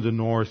from the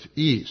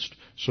northeast.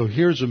 So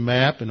here's a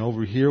map, and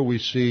over here we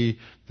see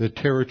the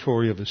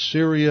territory of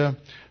Assyria,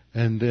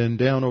 and then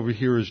down over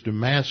here is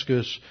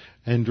Damascus,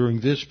 and during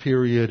this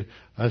period,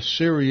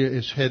 Assyria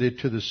is headed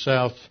to the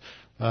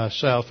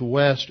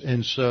southwest,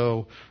 and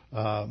so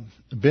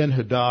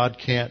Ben-Hadad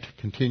can't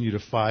continue to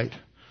fight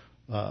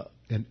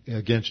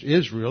against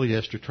Israel. He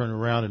has to turn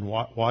around and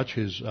watch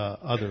his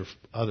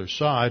other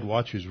side,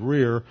 watch his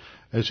rear,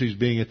 as he's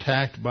being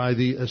attacked by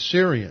the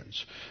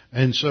Assyrians.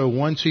 And so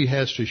once he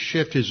has to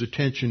shift his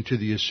attention to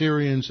the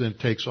Assyrians, then it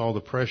takes all the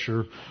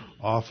pressure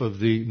off of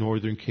the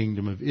northern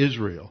kingdom of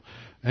Israel.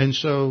 And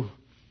so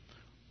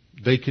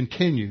they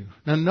continue.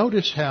 Now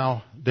notice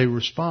how they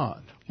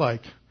respond,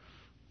 like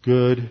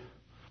good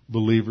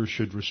believers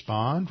should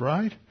respond,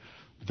 right?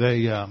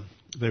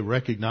 They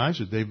recognize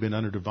that they've been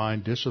under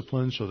divine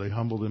discipline, so they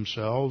humble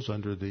themselves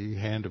under the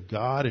hand of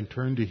God and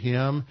turn to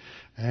Him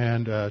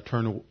and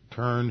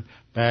turn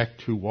back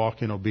to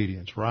walk in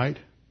obedience, right?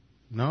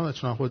 No,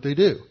 that's not what they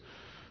do.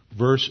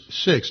 Verse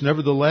 6,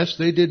 nevertheless,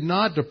 they did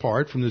not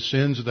depart from the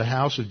sins of the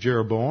house of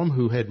Jeroboam,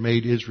 who had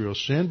made Israel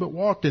sin, but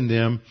walked in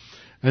them,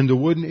 and the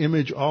wooden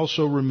image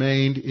also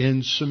remained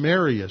in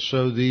Samaria.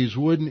 So these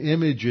wooden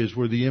images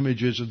were the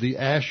images of the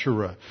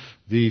Asherah,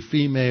 the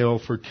female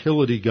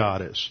fertility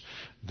goddess,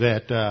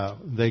 that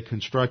they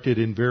constructed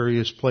in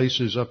various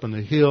places up in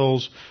the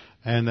hills,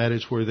 and that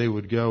is where they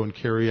would go and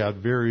carry out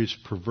various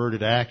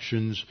perverted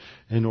actions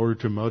in order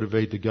to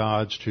motivate the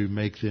gods to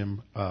make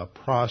them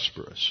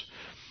prosperous.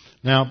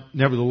 Now,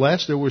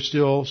 nevertheless, there were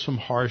still some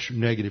harsh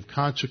negative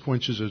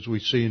consequences, as we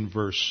see in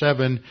verse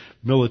 7.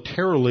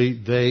 Militarily,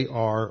 they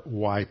are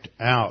wiped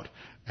out,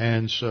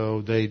 and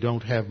so they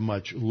don't have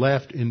much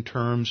left in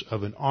terms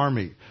of an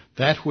army.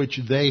 That which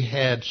they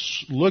had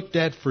looked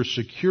at for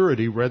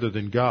security rather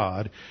than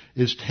God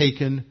is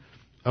taken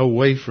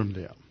away from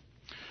them.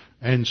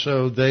 And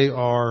so they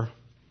are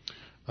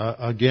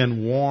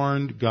again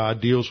warned. God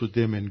deals with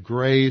them in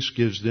grace,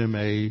 gives them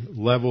a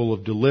level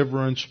of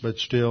deliverance, but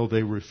still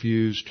they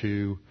refuse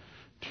to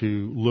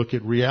look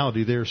at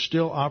reality. They're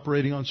still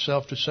operating on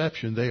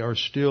self-deception. They are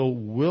still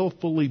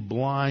willfully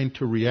blind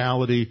to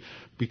reality,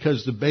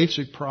 because the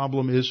basic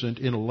problem isn't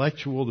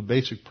intellectual, the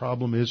basic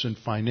problem isn't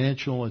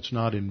financial, it's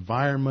not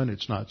environment,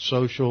 it's not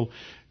social,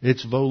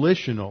 it's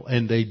volitional,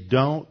 and they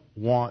don't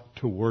want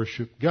to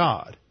worship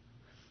God.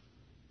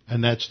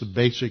 And that's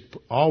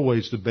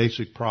always the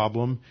basic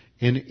problem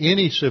in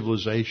any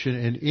civilization,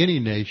 in any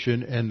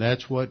nation, and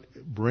that's what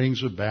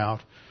brings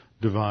about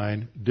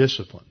divine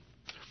discipline.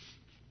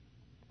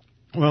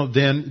 Well,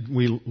 then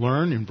we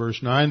learn in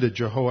verse 9 that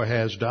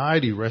Jehoahaz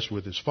died. He rested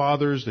with his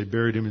fathers. They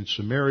buried him in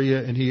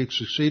Samaria, and he is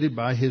succeeded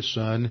by his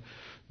son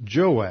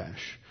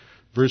Joash.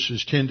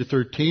 Verses 10 to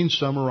 13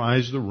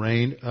 summarize the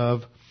reign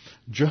of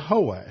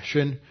Jehoash.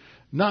 And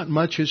not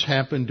much has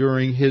happened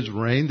during his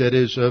reign that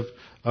is of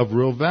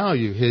real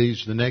value.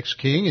 He's the next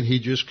king, and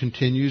he just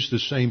continues the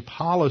same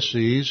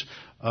policies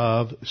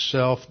of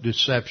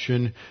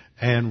self-deception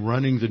and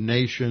running the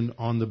nation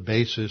on the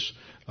basis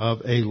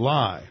of a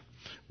lie.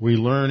 We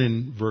learn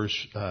in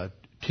verse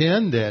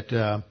 10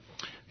 that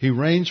he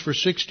reigns for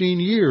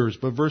 16 years,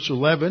 but verse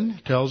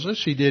 11 tells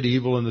us he did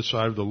evil in the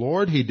sight of the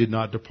Lord. He did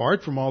not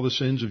depart from all the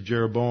sins of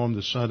Jeroboam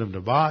the son of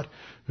Nebat,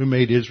 who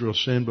made Israel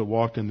sin, but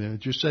walked in them.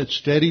 Just that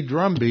steady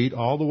drumbeat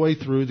all the way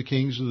through the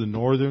kings of the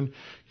northern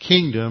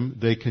kingdom.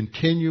 They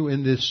continue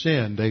in this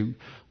sin. They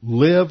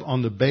live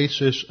on the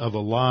basis of a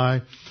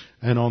lie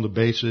and on the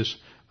basis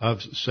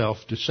of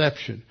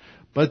self-deception.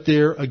 But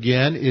there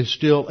again is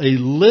still a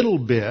little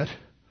bit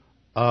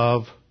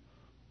of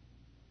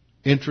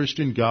interest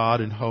in God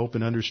and hope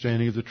and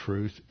understanding of the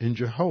truth in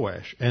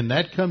Jehoash. And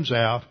that comes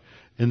out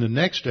in the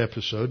next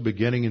episode,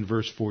 beginning in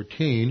verse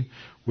 14,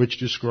 which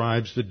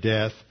describes the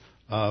death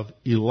of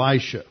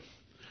Elisha.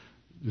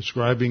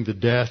 Describing the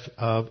death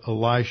of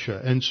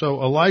Elisha. And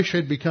so Elisha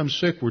had become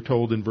sick, we're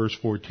told in verse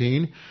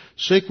 14,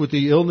 sick with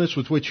the illness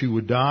with which he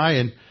would die,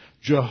 and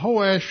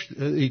Jehoash,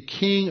 the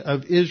king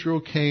of Israel,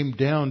 came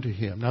down to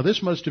him. Now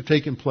this must have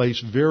taken place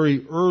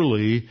very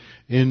early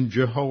in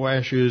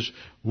Jehoash's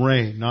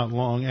reign, not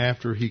long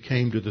after he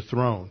came to the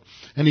throne.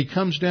 And he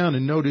comes down,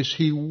 and notice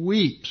he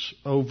weeps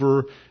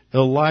over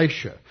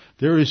Elisha.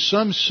 There is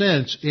some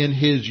sense in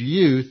his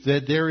youth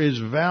that there is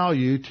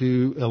value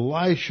to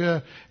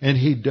Elisha, and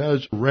he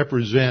does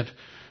represent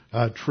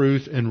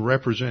truth and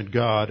represent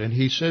God. And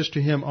he says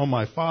to him, "Oh,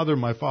 my father,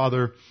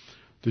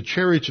 the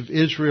chariots of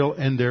Israel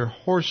and their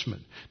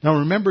horsemen." Now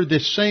remember,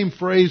 this same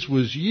phrase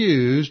was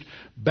used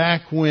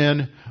back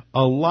when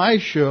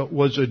Elisha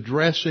was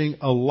addressing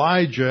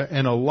Elijah,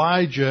 and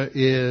Elijah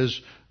is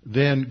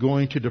then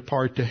going to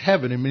depart to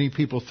heaven. And many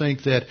people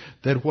think that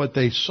what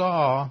they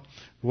saw,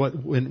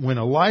 when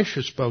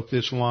Elisha spoke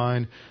this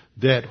line,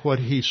 that what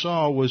he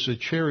saw was a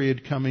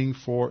chariot coming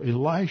for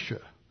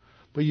Elisha.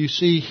 But you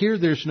see, here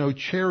there's no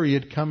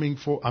chariot the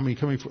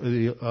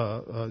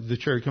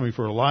chariot coming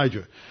for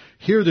Elijah.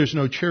 Here there's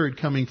no chariot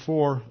coming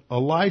for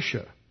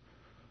Elisha.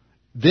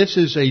 This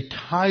is a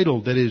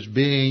title that is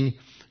being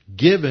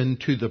given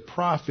to the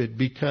prophet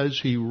because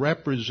he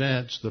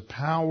represents the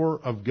power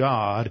of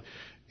God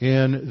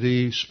in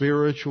the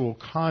spiritual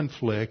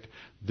conflict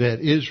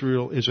that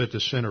Israel is at the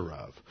center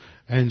of.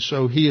 And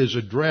so he is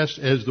addressed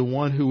as the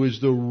one who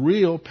is the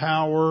real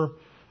power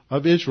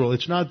of Israel.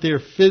 It's not their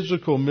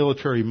physical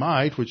military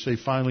might, which they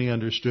finally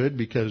understood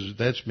because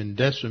that's been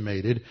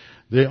decimated.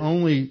 The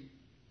only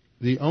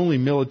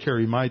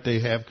military might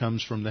they have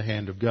comes from the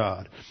hand of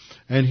God.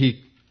 And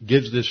he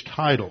gives this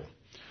title,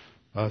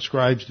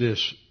 ascribes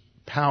this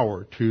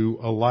power to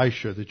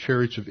Elisha, the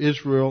chariots of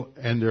Israel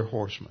and their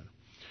horsemen.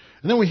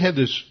 And then we have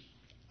this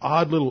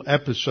odd little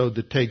episode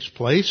that takes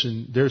place,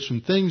 and there's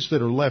some things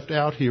that are left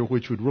out here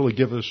which would really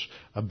give us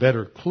a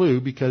better clue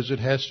because it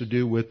has to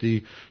do with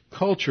the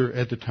culture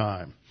at the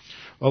time.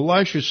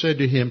 Elisha said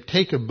to him,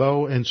 "Take a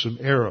bow and some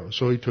arrows."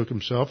 So he took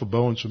himself a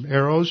bow and some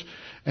arrows,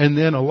 and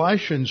then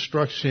Elisha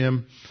instructs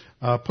him,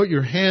 put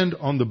your hand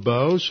on the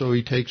bow. So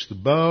he takes the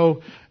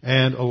bow,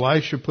 and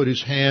Elisha put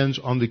his hands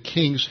on the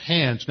king's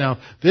hands. Now,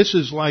 this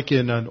is like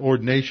in an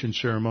ordination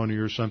ceremony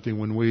or something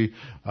when we,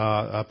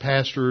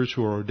 pastors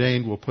who are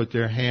ordained will put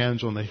their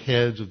hands on the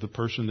heads of the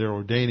person they're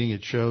ordaining.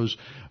 It shows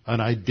an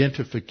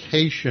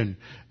identification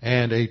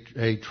and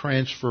a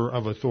transfer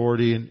of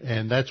authority,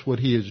 and that's what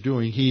he is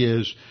doing. He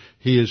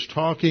is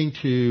talking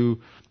to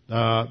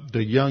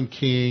the young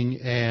king,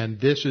 and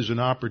this is an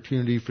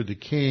opportunity for the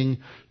king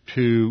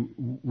to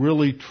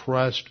really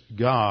trust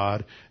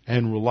God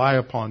and rely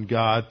upon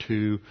God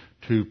to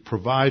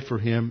provide for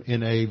him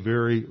in a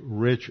very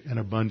rich and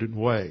abundant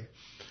way.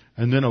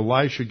 And then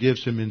Elisha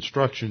gives him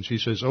instructions. He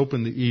says,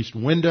 open the east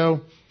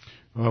window,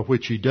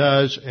 which he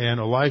does, and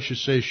Elisha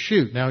says,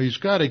 shoot. Now he's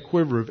got a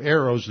quiver of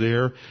arrows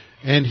there,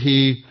 and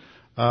he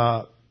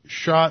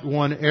shot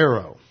one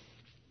arrow.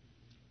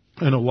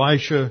 And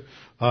Elisha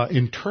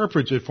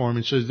interprets it for him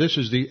and says, this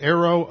is the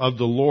arrow of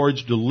the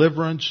Lord's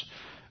deliverance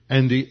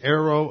and the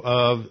arrow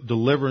of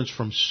deliverance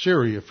from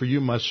Syria. For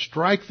you must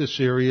strike the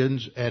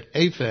Syrians at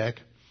Aphek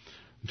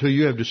until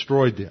you have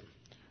destroyed them.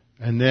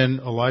 And then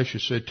Elisha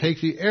said,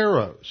 take the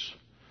arrows.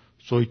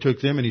 So he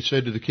took them and he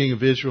said to the king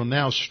of Israel,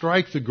 now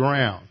strike the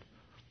ground.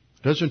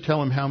 It doesn't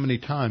tell him how many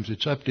times.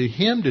 It's up to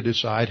him to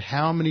decide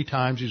how many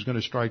times he's going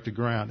to strike the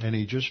ground. And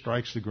he just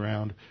strikes the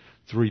ground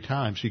 3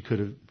 times. He could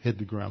have hit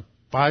the ground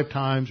 5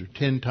 times or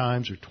 10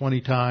 times or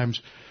 20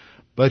 times,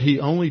 but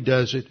he only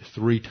does it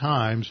 3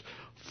 times,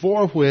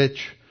 for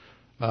which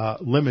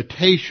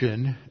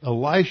limitation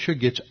Elisha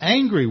gets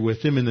angry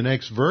with him in the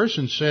next verse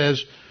and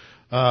says,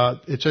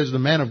 it says the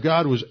man of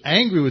God was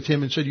angry with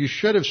him and said, you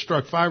should have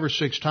struck 5 or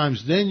 6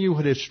 times, then you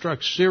would have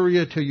struck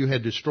Syria till you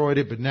had destroyed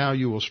it, but now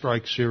you will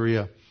strike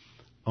Syria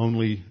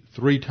only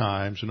 3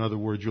 times. In other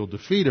words, you'll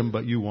defeat him,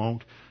 but you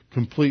won't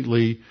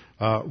completely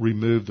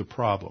remove the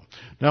problem.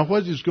 Now,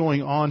 what is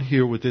going on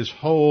here with this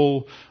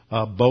whole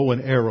bow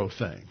and arrow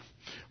thing?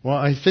 Well,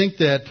 I think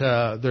that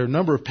there are a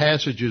number of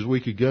passages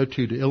we could go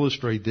to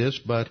illustrate this,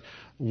 but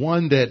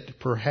one that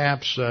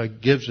perhaps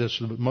gives us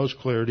the most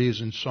clarity is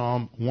in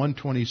Psalm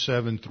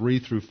 127, 3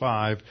 through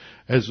 5,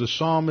 as the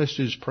psalmist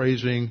is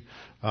praising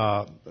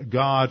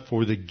God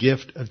for the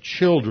gift of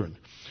children.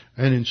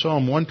 And in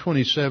Psalm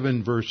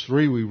 127, verse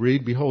 3, we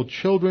read, behold,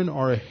 children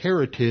are a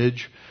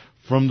heritage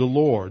from the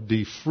Lord.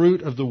 The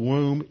fruit of the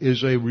womb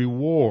is a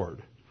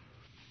reward.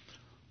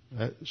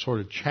 That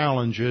sort of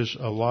challenges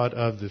a lot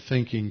of the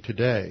thinking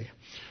today.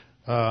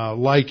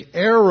 Like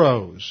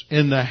arrows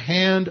in the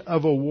hand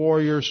of a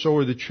warrior, so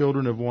are the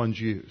children of one's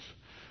youth.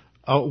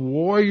 A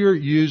warrior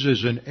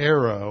uses an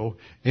arrow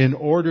in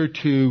order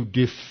to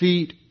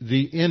defeat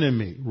the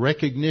enemy.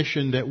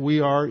 Recognition that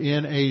we are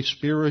in a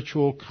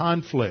spiritual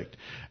conflict.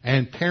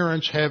 And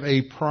parents have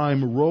a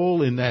prime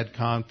role in that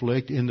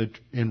conflict,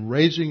 in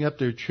raising up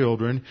their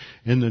children,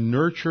 in the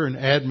nurture and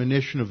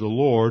admonition of the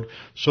Lord,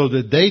 so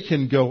that they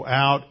can go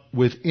out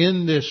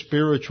within this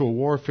spiritual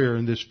warfare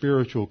and this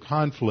spiritual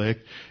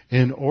conflict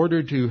in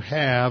order to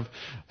have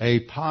a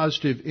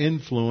positive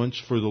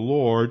influence for the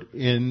Lord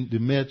in the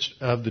midst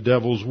of the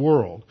devil's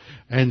world.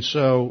 And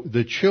so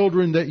the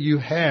children that you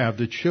have,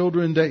 the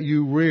children that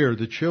you rear,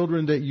 the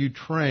children that you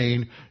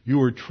train,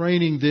 you are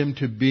training them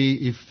to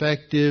be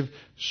effective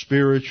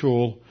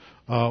spiritual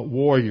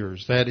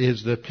warriors. That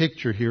is the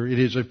picture here. It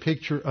is a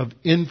picture of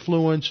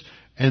influence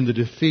and the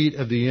defeat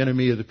of the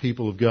enemy of the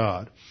people of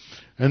God.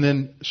 And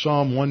then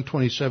Psalm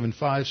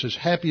 127:5 says,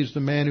 happy is the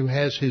man who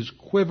has his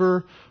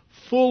quiver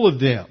full of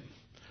them.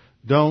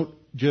 Don't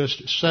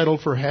just settle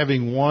for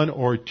having 1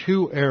 or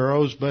 2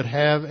 arrows, but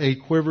have a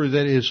quiver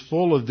that is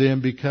full of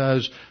them,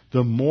 because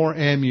the more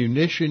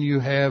ammunition you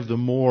have, the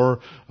more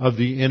of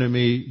the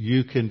enemy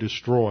you can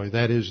destroy.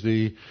 That is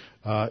the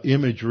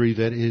imagery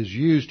that is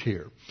used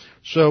here.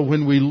 So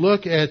when we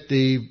look at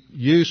the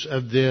use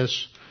of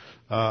this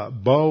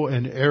bow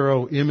and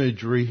arrow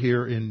imagery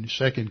here in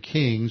 2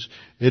 Kings,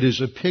 it is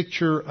a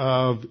picture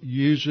of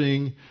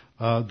using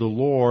the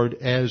Lord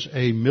as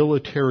a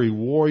military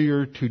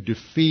warrior to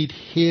defeat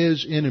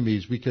His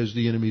enemies, because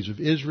the enemies of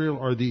Israel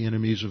are the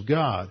enemies of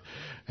God.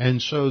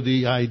 And so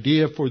the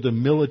idea for the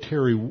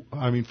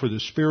for the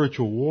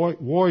spiritual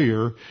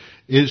warrior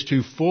is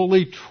to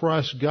fully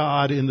trust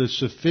God in the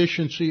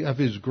sufficiency of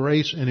His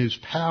grace and His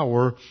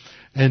power,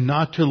 and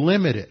not to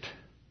limit it,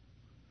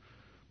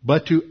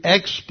 but to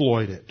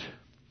exploit it.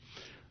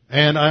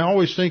 And I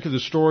always think of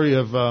the story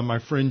of my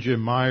friend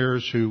Jim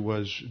Myers, who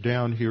was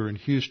down here in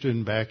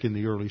Houston back in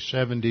the early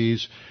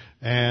 70s,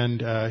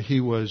 and he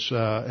was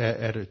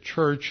at a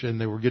church, and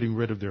they were getting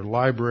rid of their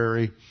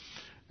library,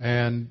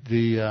 and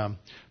the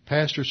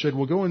pastor said,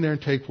 well, go in there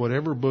and take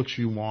whatever books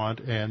you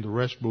want, and the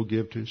rest we'll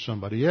give to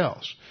somebody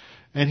else.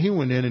 And he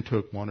went in and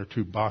took 1 or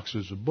 2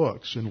 boxes of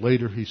books, and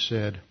later he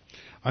said,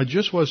 I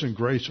just wasn't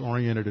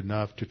grace-oriented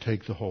enough to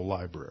take the whole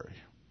library.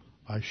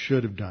 I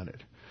should have done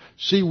it.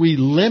 See, we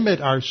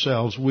limit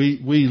ourselves. We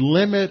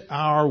limit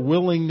our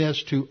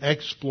willingness to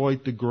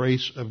exploit the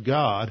grace of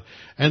God.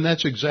 And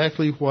that's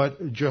exactly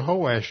what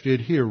Jehoash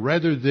did here.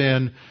 Rather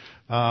than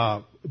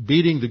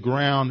beating the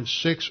ground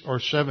 6 or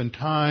 7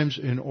 times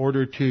in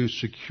order to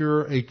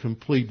secure a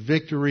complete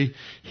victory,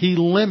 he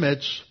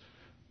limits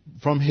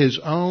from his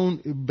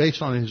own,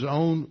 based on his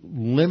own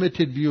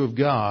limited view of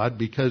God,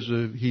 because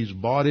he's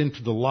bought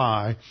into the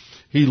lie,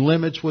 he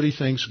limits what he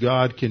thinks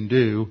God can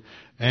do,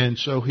 and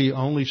so he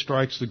only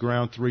strikes the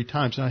ground 3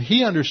 times. Now,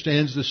 he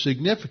understands the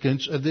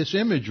significance of this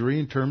imagery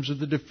in terms of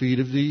the defeat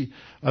of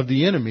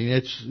the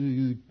enemy.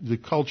 The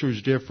culture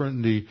is different,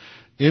 and the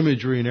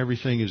imagery and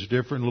everything is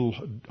different, a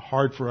little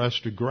hard for us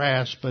to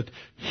grasp, but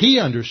he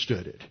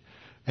understood it.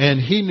 And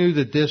he knew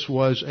that this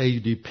was a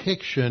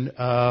depiction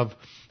of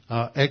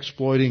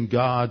exploiting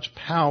God's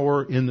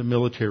power in the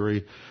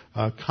military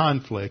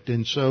conflict.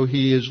 And so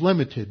he is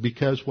limited,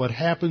 because what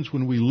happens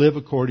when we live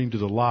according to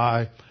the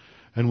lie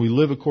and we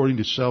live according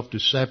to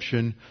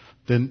self-deception,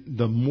 then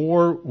the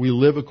more we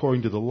live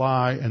according to the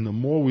lie and the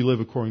more we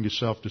live according to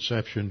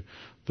self-deception,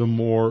 the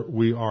more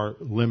we are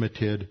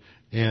limited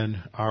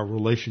in our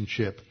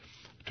relationship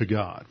to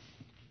God.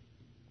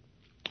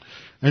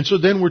 And so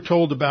then we're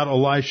told about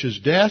Elisha's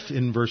death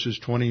in verses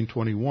 20 and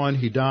 21.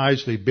 He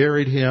dies, they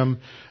buried him,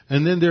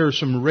 and then there are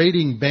some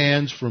raiding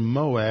bands from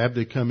Moab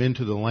that come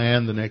into the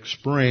land the next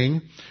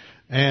spring.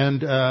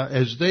 And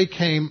as they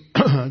came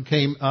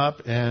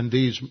up and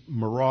these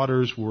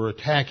marauders were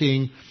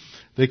attacking,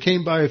 they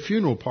came by a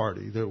funeral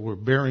party that were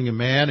burying a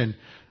man,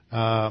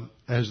 and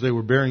as they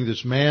were burying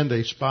this man,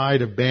 they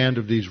spied a band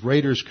of these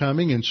raiders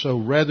coming, and so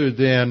rather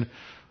than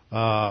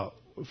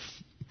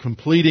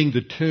completing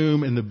the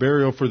tomb and the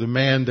burial for the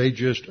man, they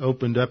just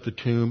opened up the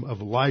tomb of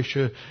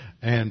Elisha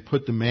and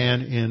put the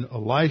man in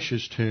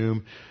Elisha's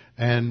tomb.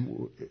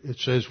 And it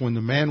says, when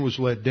the man was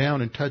let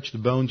down and touched the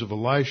bones of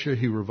Elisha,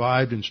 he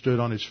revived and stood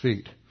on his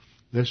feet.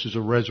 This is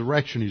a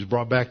resurrection. He's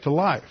brought back to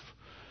life.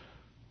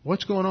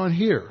 What's going on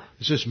here?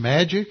 Is this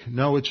magic?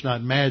 No, it's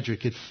not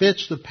magic. It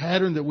fits the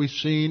pattern that we've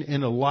seen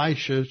in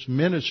Elisha's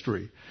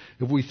ministry.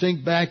 If we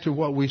think back to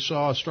what we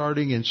saw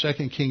starting in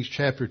 2 Kings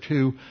chapter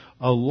 2,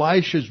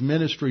 Elisha's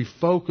ministry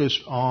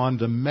focused on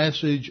the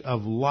message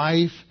of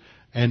life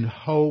and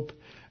hope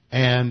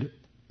and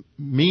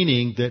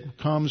meaning that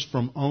comes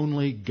from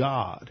only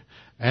God,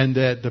 and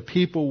that the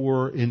people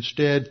were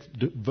instead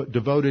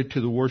devoted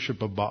to the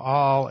worship of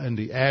Baal and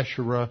the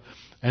Asherah,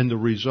 and the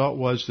result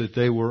was that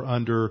they were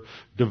under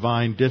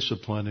divine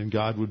discipline, and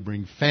God would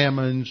bring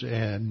famines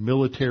and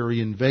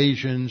military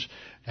invasions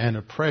and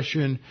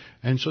oppression,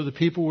 and so the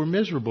people were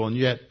miserable. And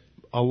yet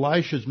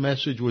Elisha's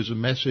message was a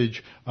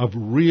message of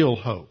real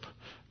hope,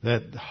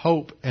 that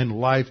hope and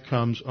life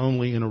comes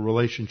only in a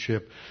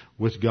relationship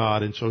with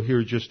God. And so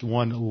here's just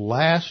one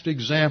last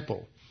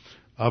example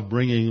of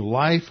bringing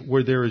life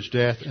where there is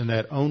death, and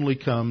that only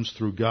comes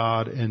through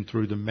God and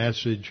through the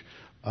message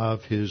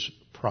of His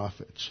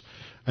prophets.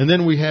 And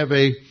then we have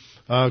a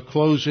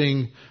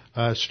closing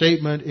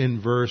statement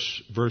in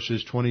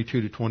verses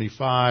 22 to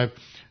 25.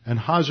 And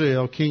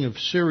Hazael, king of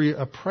Syria,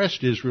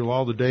 oppressed Israel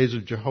all the days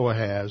of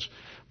Jehoahaz,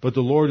 but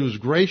the Lord was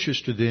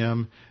gracious to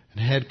them and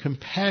had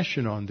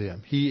compassion on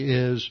them.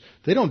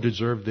 They don't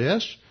deserve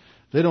this.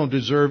 They don't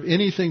deserve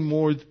anything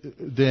more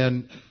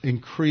than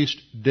increased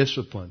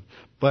discipline.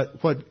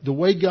 But the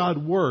way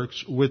God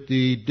works with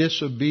the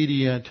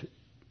disobedient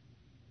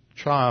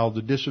child,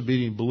 the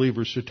disobedient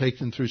believers, to take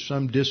them through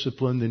some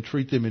discipline, then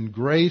treat them in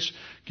grace,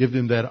 give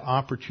them that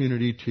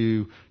opportunity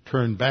to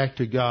turn back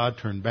to God,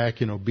 turn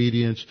back in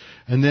obedience,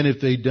 and then if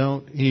they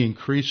don't, He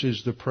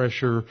increases the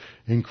pressure,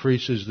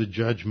 increases the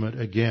judgment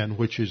again,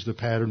 which is the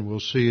pattern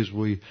we'll see as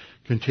we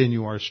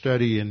continue our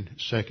study in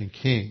 2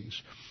 Kings.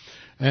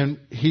 And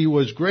He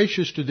was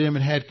gracious to them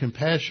and had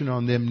compassion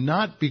on them,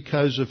 not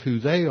because of who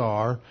they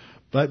are,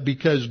 but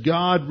because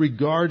God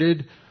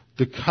regarded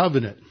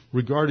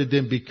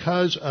them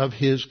because of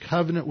His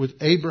covenant with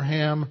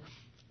Abraham,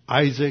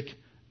 Isaac,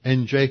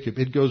 and Jacob.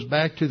 It goes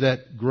back to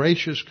that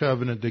gracious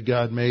covenant that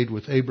God made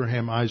with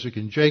Abraham, Isaac,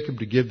 and Jacob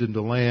to give them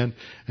the land.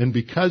 And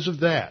because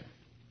of that,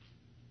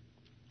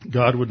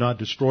 God would not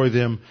destroy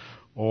them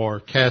or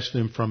cast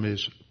them from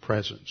His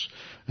presence.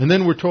 And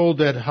then we're told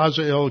that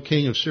Hazael,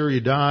 king of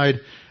Syria, died,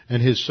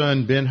 and his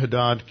son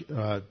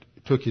Ben-Hadad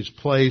took his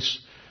place.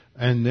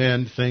 And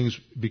then things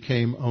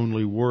became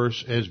only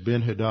worse as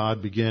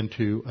Ben-Hadad began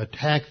to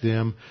attack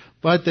them,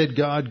 but that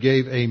God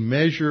gave a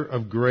measure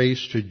of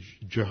grace to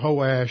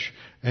Jehoash,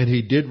 and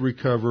he did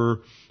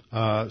recover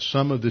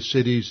some of the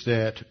cities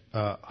that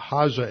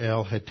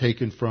Hazael had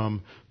taken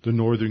from the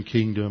northern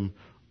kingdom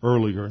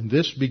earlier. And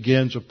this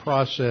begins a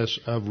process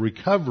of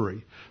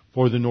recovery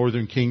for the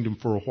northern kingdom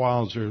for a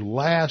while as their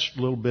last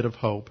little bit of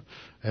hope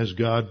as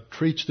God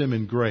treats them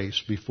in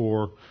grace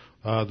before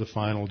the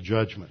final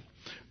judgment.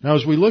 Now,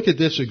 as we look at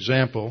this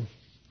example,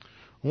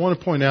 I want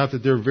to point out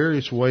that there are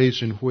various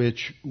ways in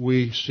which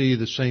we see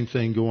the same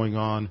thing going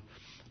on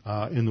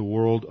in the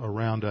world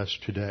around us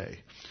today.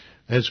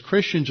 as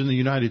Christians in the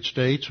United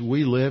States,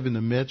 we live in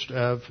the midst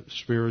of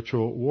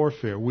spiritual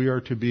warfare. We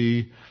are to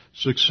be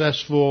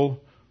successful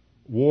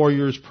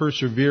warriors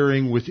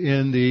persevering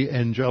within the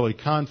angelic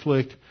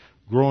conflict,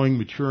 growing,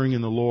 maturing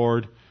in the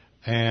Lord,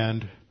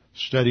 and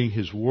studying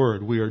His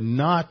Word. We are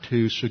not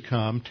to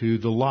succumb to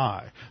the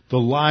lie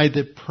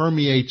that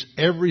permeates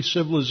every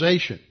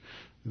civilization.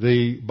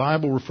 The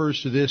Bible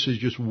refers to this as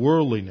just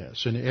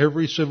worldliness, and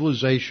every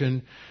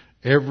civilization,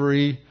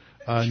 every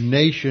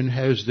nation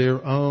has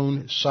their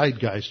own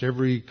zeitgeist.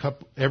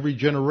 Every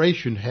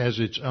generation has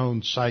its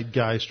own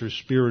zeitgeist or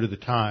spirit of the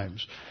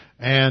times.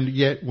 And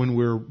yet when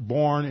we're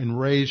born and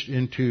raised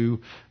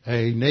into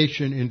a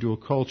nation, into a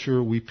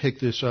culture, we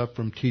pick this up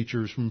from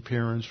teachers, from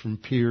parents, from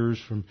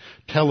peers, from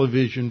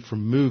television,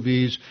 from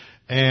movies,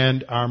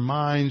 and our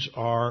minds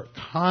are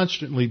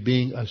constantly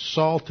being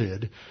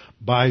assaulted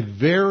by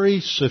very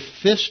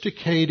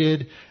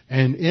sophisticated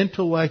and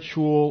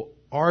intellectual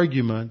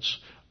arguments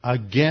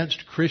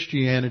against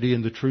Christianity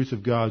and the truth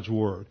of God's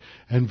Word.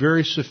 And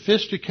very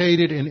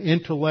sophisticated and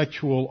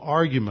intellectual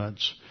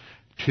arguments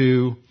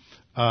to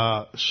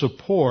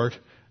support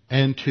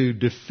and to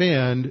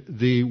defend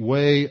the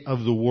way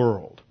of the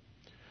world.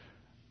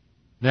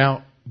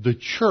 Now, the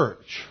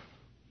church,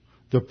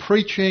 the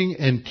preaching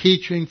and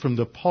teaching from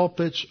the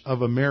pulpits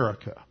of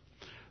America,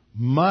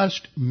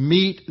 must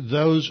meet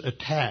those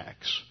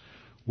attacks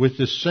with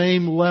the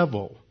same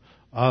level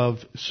of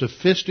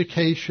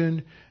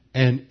sophistication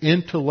and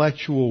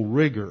intellectual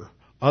rigor.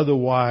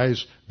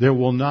 Otherwise, there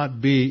will not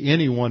be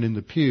anyone in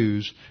the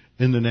pews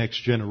in the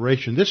next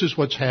generation. This is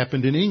what's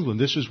happened in England.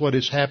 This is what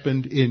has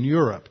happened in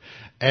Europe.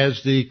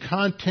 As the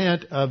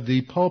content of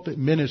the pulpit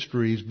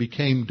ministries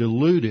became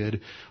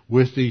diluted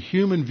with the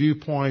human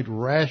viewpoint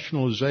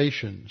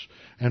rationalizations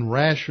and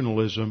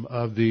rationalism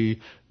of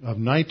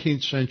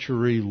 19th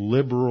century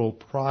liberal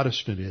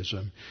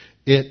Protestantism,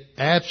 it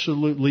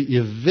absolutely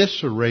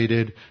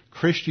eviscerated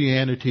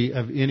Christianity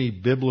of any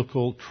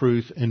biblical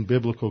truth and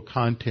biblical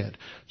content.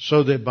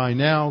 So that by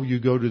now you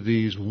go to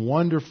these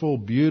wonderful,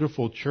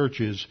 beautiful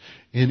churches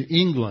in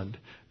England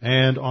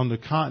and on the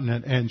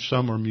continent, and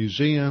some are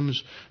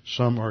museums,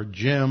 some are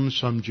gyms,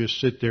 some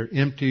just sit there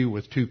empty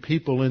with 2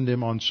 people in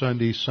them on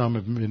Sunday, some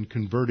have been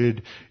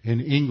converted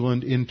in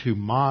England into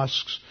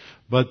mosques,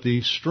 but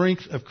the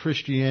strength of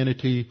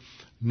Christianity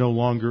no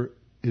longer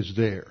is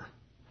there.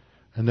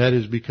 And that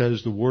is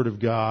because the Word of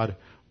God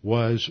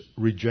was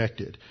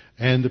rejected.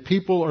 And the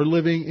people are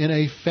living in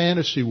a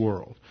fantasy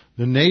world.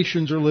 The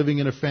nations are living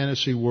in a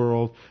fantasy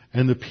world,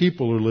 and the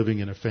people are living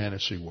in a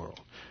fantasy world.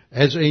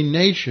 As a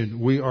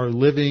nation, we are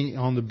living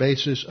on the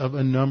basis of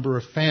a number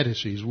of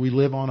fantasies. We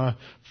live on a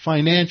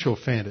financial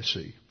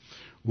fantasy.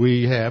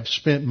 We have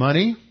spent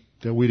money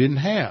that we didn't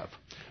have.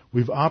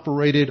 We've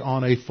operated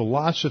on a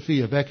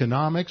philosophy of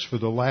economics for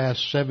the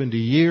last 70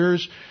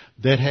 years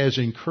that has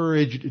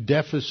encouraged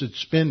deficit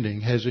spending,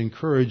 has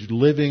encouraged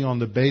living on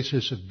the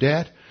basis of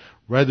debt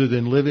rather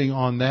than living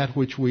on that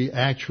which we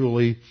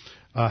actually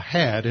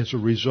had. As a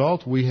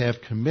result, we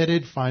have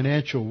committed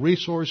financial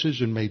resources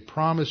and made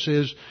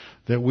promises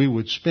that we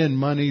would spend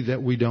money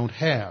that we don't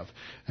have.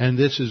 And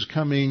this is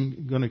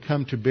going to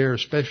come to bear,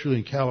 especially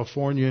in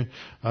California,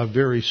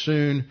 very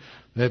soon,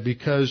 that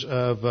because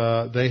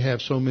of they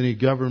have so many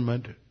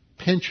government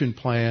pension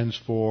plans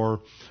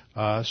for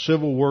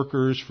civil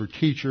workers, for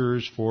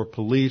teachers, for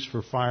police,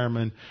 for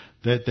firemen,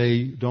 that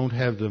they don't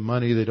have the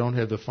money, they don't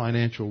have the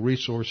financial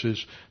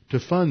resources to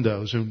fund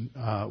those.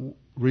 And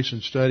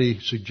recent study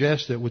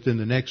suggests that within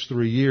the next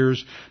 3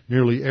 years,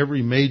 nearly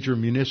every major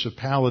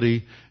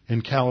municipality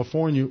in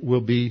California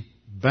will be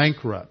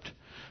bankrupt.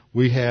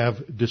 We have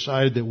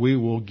decided that we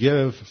will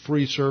give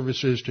free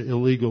services to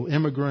illegal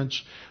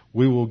immigrants.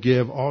 We will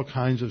give all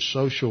kinds of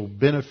social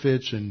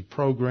benefits and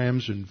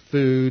programs and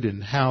food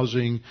and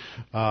housing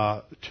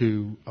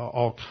to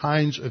all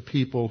kinds of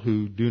people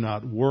who do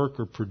not work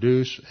or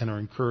produce and are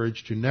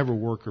encouraged to never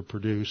work or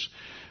produce.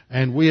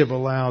 And we have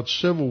allowed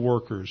civil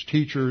workers,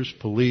 teachers,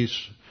 police,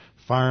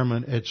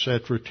 firemen,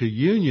 etc., to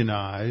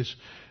unionize.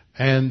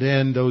 And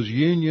then those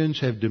unions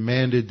have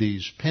demanded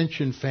these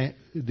pension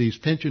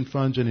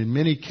funds, and in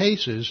many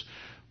cases,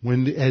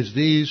 as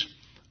these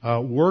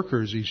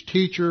workers, these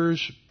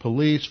teachers,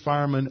 police,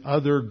 firemen,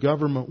 other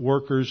government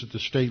workers at the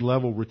state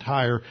level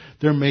retire,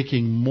 they're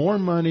making more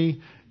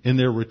money in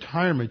their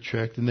retirement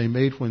check than they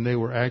made when they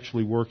were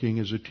actually working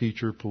as a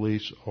teacher,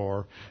 police,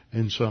 or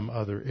in some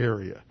other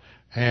area.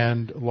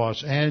 And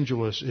Los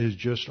Angeles is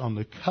just on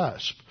the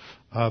cusp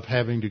of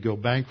having to go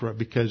bankrupt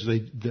because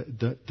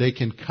they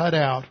can cut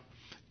out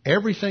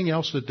everything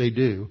else that they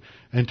do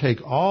and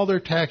take all their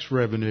tax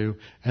revenue,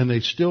 and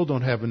they still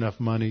don't have enough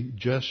money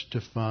just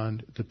to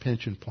fund the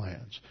pension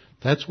plans.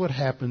 That's what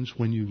happens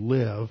when you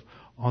live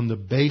on the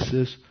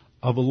basis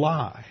of a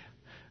lie.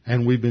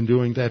 And we've been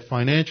doing that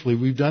financially.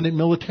 We've done it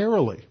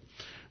militarily.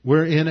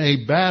 We're in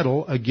a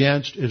battle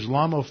against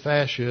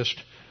Islamofascist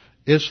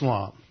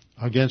Islam,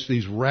 against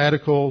these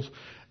radicals,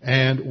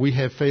 and we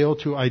have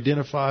failed to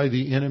identify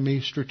the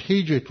enemy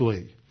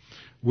strategically.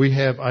 We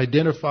have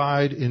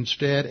identified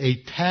instead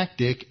a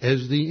tactic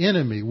as the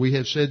enemy. We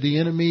have said the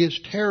enemy is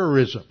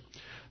terrorism.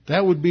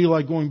 That would be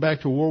like going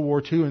back to World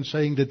War II and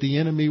saying that the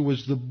enemy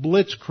was the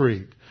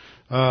Blitzkrieg.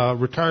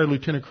 Retired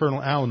Lieutenant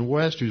Colonel Alan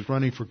West, who's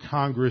running for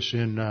Congress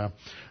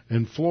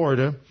in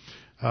Florida,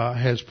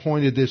 has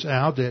pointed this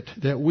out,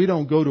 that we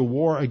don't go to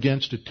war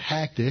against a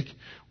tactic.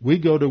 We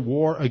go to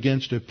war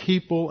against a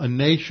people, a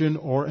nation,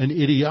 or an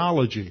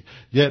ideology.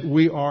 Yet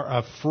we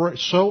are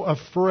so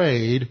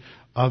afraid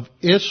of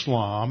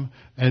Islam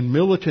and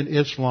militant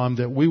Islam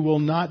that we will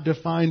not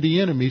define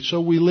the enemy. So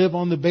we live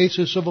on the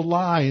basis of a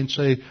lie and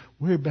say,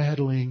 we're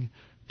battling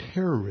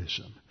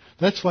terrorism.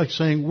 That's like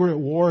saying we're at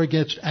war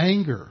against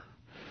anger.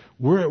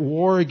 We're at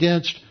war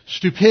against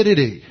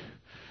stupidity.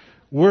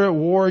 We're at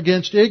war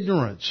against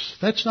ignorance.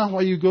 That's not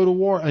why you go to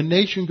war. A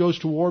nation goes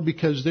to war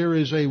because there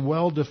is a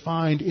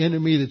well-defined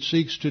enemy that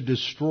seeks to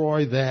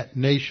destroy that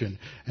nation.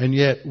 And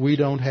yet we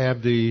don't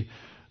have the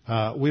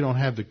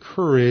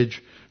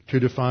courage to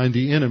define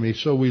the enemy.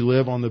 So we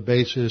live on the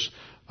basis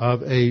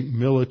of a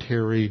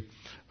military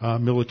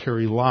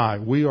lie.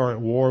 We are at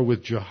war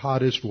with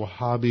jihadist,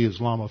 Wahhabi,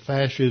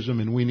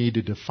 Islamofascism, and we need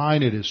to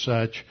define it as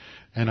such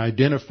and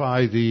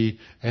identify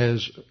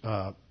as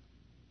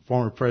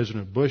former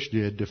President Bush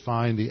did,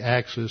 define the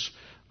axis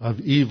of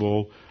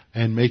evil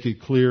and make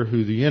it clear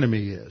who the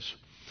enemy is.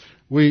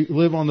 We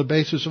live on the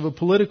basis of a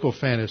political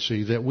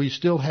fantasy that we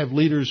still have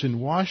leaders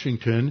in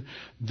Washington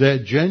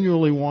that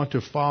genuinely want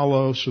to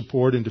follow,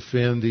 support, and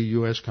defend the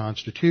U.S.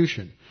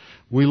 Constitution.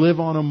 We live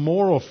on a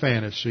moral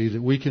fantasy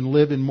that we can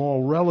live in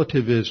moral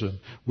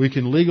relativism. We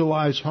can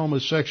legalize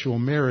homosexual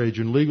marriage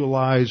and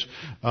legalize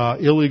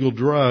illegal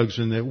drugs,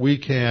 and that we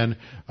can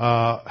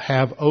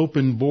have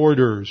open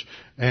borders,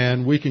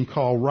 and we can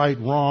call right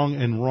wrong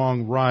and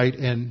wrong right,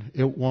 and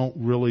it won't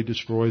really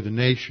destroy the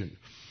nation.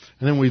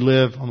 And then we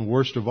live on the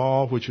worst of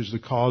all, which is the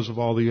cause of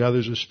all the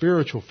others, a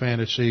spiritual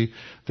fantasy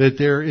that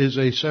there is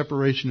a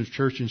separation of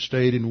church and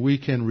state, and we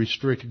can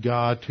restrict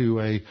God to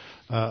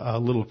a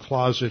little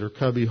closet or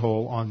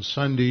cubbyhole on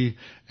Sunday,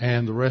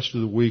 and the rest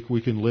of the week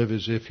we can live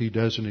as if He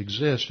doesn't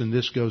exist. And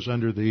this goes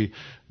under the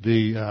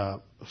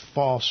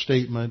false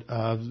statement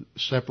of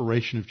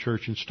separation of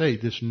church and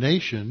state. This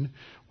nation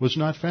was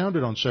not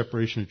founded on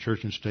separation of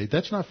church and state.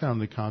 That's not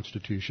found in the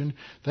Constitution.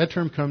 That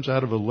term comes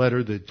out of a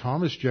letter that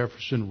Thomas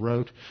Jefferson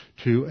wrote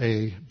to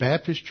a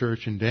Baptist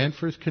church in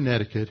Danforth,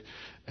 Connecticut,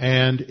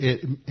 and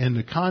in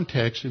the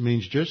context, it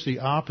means just the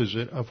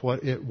opposite of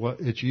what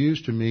it's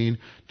used to mean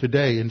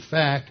today. In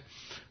fact,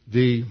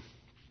 the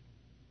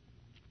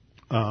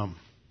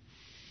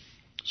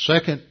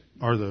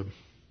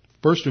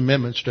First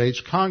Amendment states,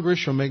 Congress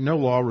shall make no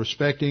law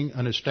respecting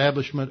an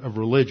establishment of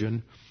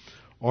religion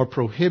or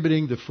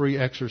prohibiting the free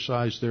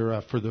exercise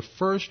thereof. For the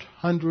first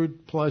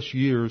 100+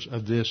 years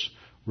of this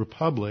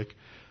republic,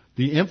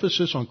 the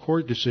emphasis on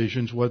court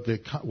decisions was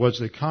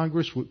that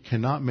Congress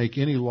cannot make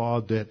any law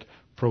that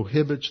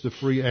prohibits the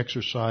free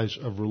exercise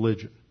of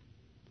religion.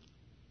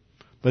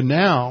 But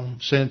now,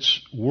 since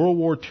World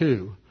War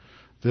II,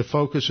 the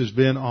focus has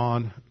been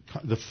on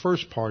the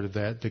first part of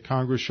that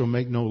Congress shall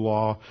make no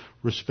law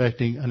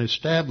respecting an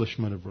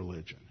establishment of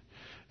religion.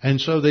 And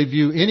so they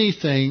view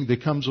anything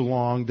that comes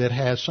along that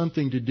has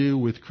something to do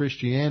with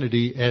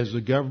Christianity as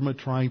the government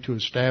trying to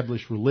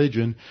establish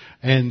religion,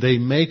 and they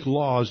make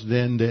laws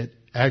then that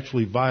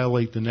actually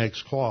violate the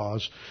next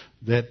clause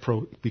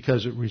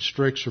because it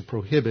restricts or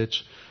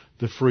prohibits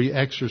the free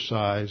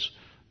exercise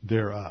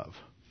thereof.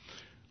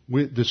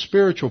 The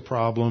spiritual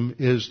problem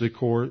is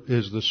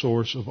the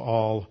source of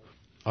all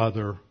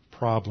other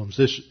problems.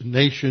 This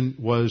nation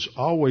was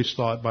always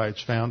thought by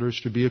its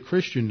founders to be a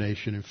Christian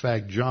nation. In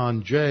fact,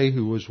 John Jay,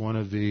 who was one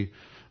of the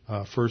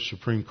first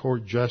Supreme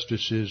Court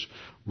justices,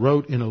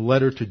 wrote in a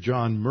letter to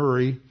John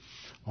Murray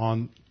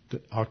on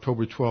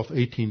October 12,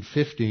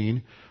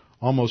 1815,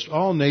 almost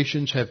all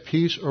nations have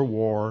peace or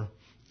war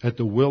at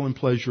the will and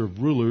pleasure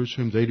of rulers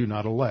whom they do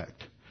not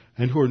elect,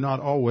 and who are not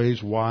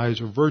always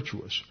wise or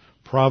virtuous.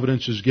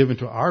 Providence has given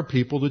to our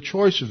people the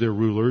choice of their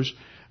rulers,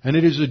 and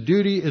it is a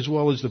duty as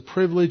well as the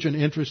privilege and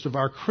interest of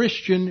our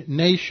Christian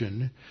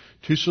nation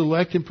to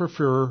select and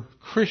prefer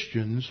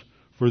Christians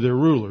for their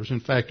rulers. In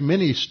fact,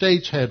 many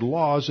states had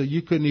laws that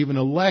you couldn't even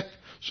elect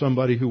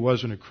somebody who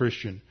wasn't a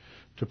Christian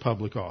to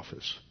public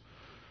office.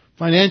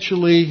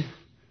 Financially,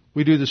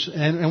 we do this,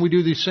 and we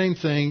do the same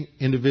thing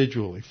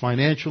individually.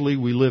 Financially,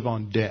 we live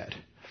on debt.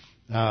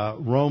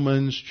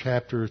 Romans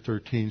chapter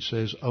 13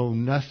 says, owe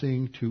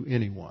nothing to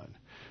anyone.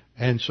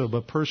 And so,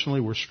 but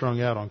personally, we're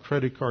strung out on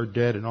credit card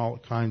debt and all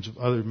kinds of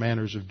other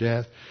manners of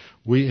debt.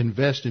 We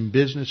invest in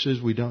businesses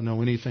we don't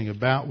know anything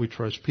about. We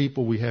trust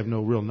people we have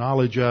no real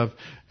knowledge of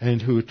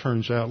and who, it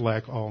turns out,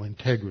 lack all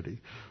integrity.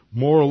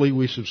 Morally,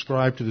 we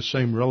subscribe to the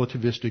same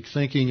relativistic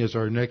thinking as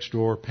our next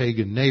door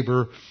pagan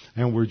neighbor,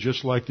 and we're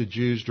just like the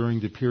Jews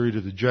during the period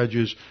of the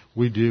Judges.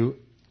 We do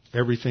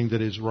everything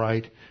that is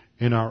right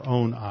in our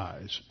own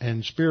eyes.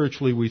 And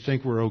spiritually, we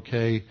think we're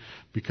okay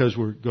because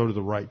we go to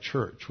the right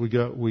church.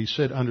 We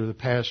sit under the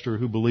pastor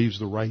who believes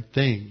the right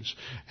things,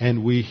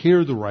 and we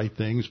hear the right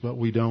things, but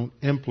we don't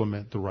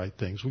implement the right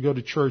things. We go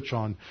to church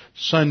on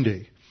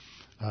Sunday.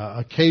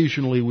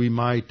 Occasionally we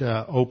might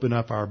open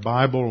up our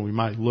Bible and we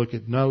might look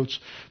at notes,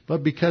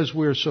 but because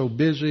we're so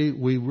busy,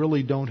 we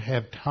really don't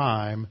have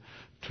time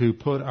to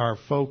put our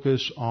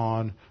focus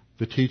on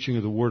the teaching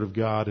of the Word of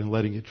God and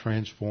letting it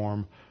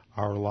transform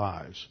our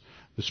lives.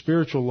 The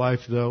spiritual life,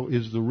 though,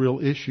 is the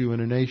real issue in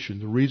a nation.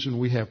 The reason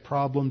we have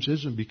problems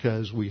isn't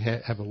because we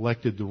have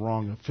elected the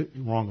wrong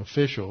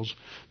officials.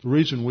 The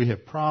reason we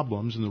have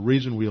problems and the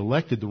reason we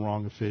elected the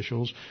wrong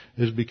officials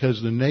is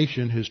because the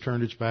nation has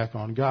turned its back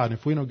on God. And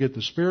if we don't get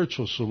the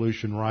spiritual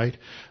solution right,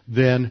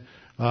 then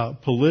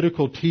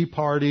political tea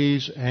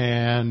parties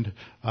and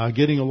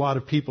getting a lot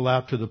of people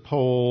out to the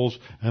polls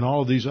and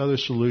all of these other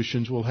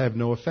solutions will have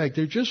no effect.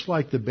 They're just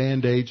like the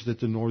Band-Aids that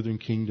the Northern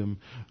Kingdom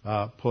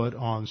put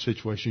on the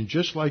situation,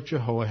 just like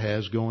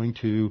Jehoahaz going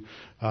to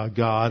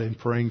God and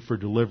praying for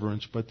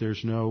deliverance, but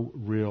there's no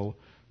real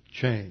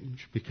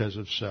change because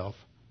of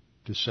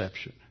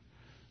self-deception.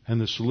 And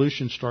the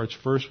solution starts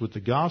first with the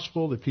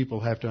gospel, that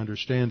people have to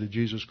understand that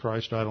Jesus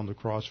Christ died on the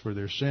cross for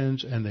their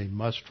sins, and they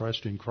must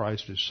trust in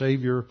Christ as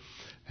Savior.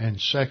 And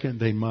second,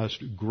 they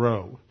must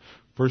grow.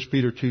 1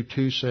 Peter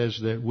 2:2 says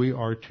that we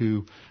are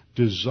to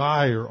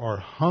desire or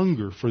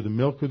hunger for the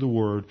milk of the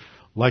Word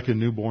like a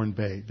newborn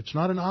babe. It's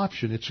not an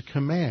option, it's a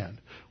command.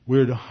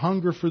 We're to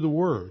hunger for the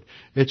Word.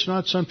 It's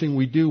not something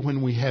we do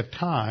when we have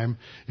time.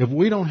 If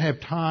we don't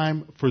have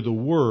time for the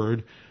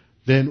Word,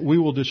 then we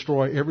will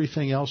destroy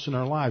everything else in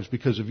our lives.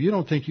 Because if you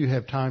don't think you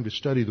have time to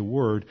study the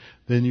Word,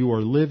 then you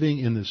are living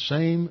in the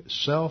same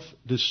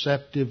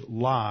self-deceptive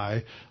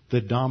lie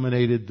that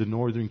dominated the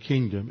Northern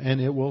Kingdom,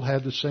 and it will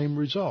have the same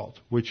result,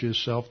 which is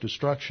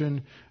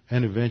self-destruction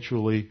and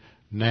eventually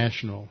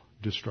national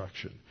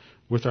destruction.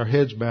 With our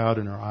heads bowed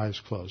and our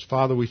eyes closed.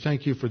 Father, we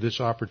thank you for this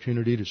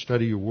opportunity to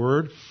study your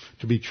Word,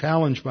 to be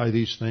challenged by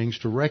these things,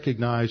 to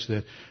recognize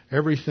that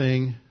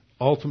everything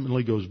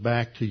ultimately goes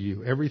back to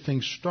you.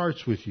 Everything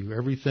starts with you.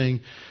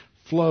 Everything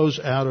flows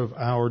out of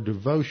our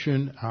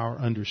devotion, our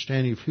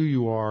understanding of who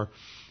you are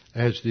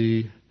as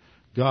the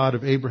God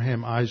of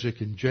Abraham,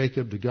 Isaac, and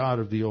Jacob, the God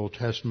of the Old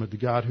Testament, the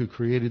God who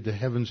created the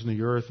heavens and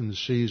the earth and the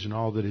seas and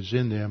all that is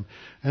in them,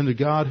 and the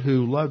God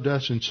who loved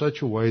us in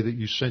such a way that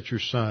you sent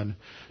your Son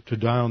to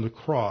die on the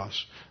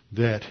cross,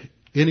 that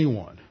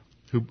anyone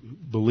who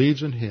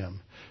believes in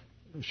him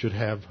should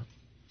have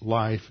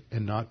life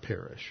and not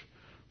perish.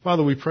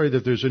 Father, we pray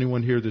that there's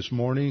anyone here this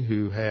morning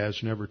who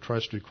has never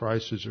trusted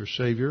Christ as their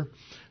Savior,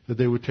 that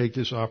they would take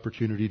this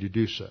opportunity to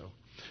do so.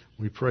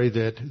 We pray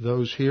that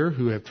those here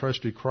who have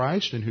trusted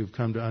Christ and who've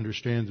come to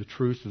understand the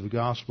truth of the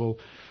gospel,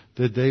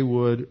 that they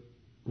would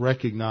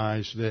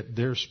recognize that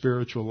their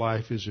spiritual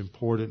life is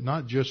important,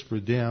 not just for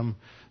them,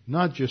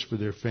 not just for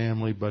their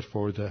family, but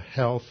for the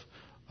health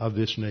of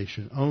this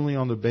nation. Only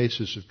on the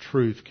basis of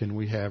truth can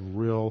we have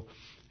real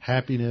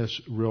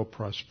happiness, real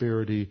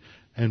prosperity,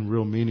 and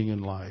real meaning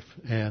in life.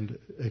 And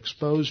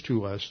expose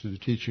to us through the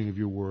teaching of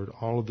your word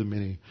all of the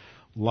many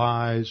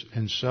lies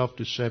and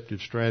self-deceptive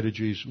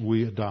strategies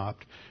we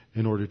adopt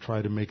in order to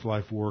try to make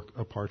life work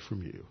apart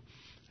from you.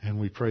 And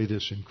we pray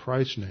this in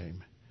Christ's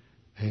name.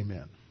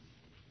 Amen.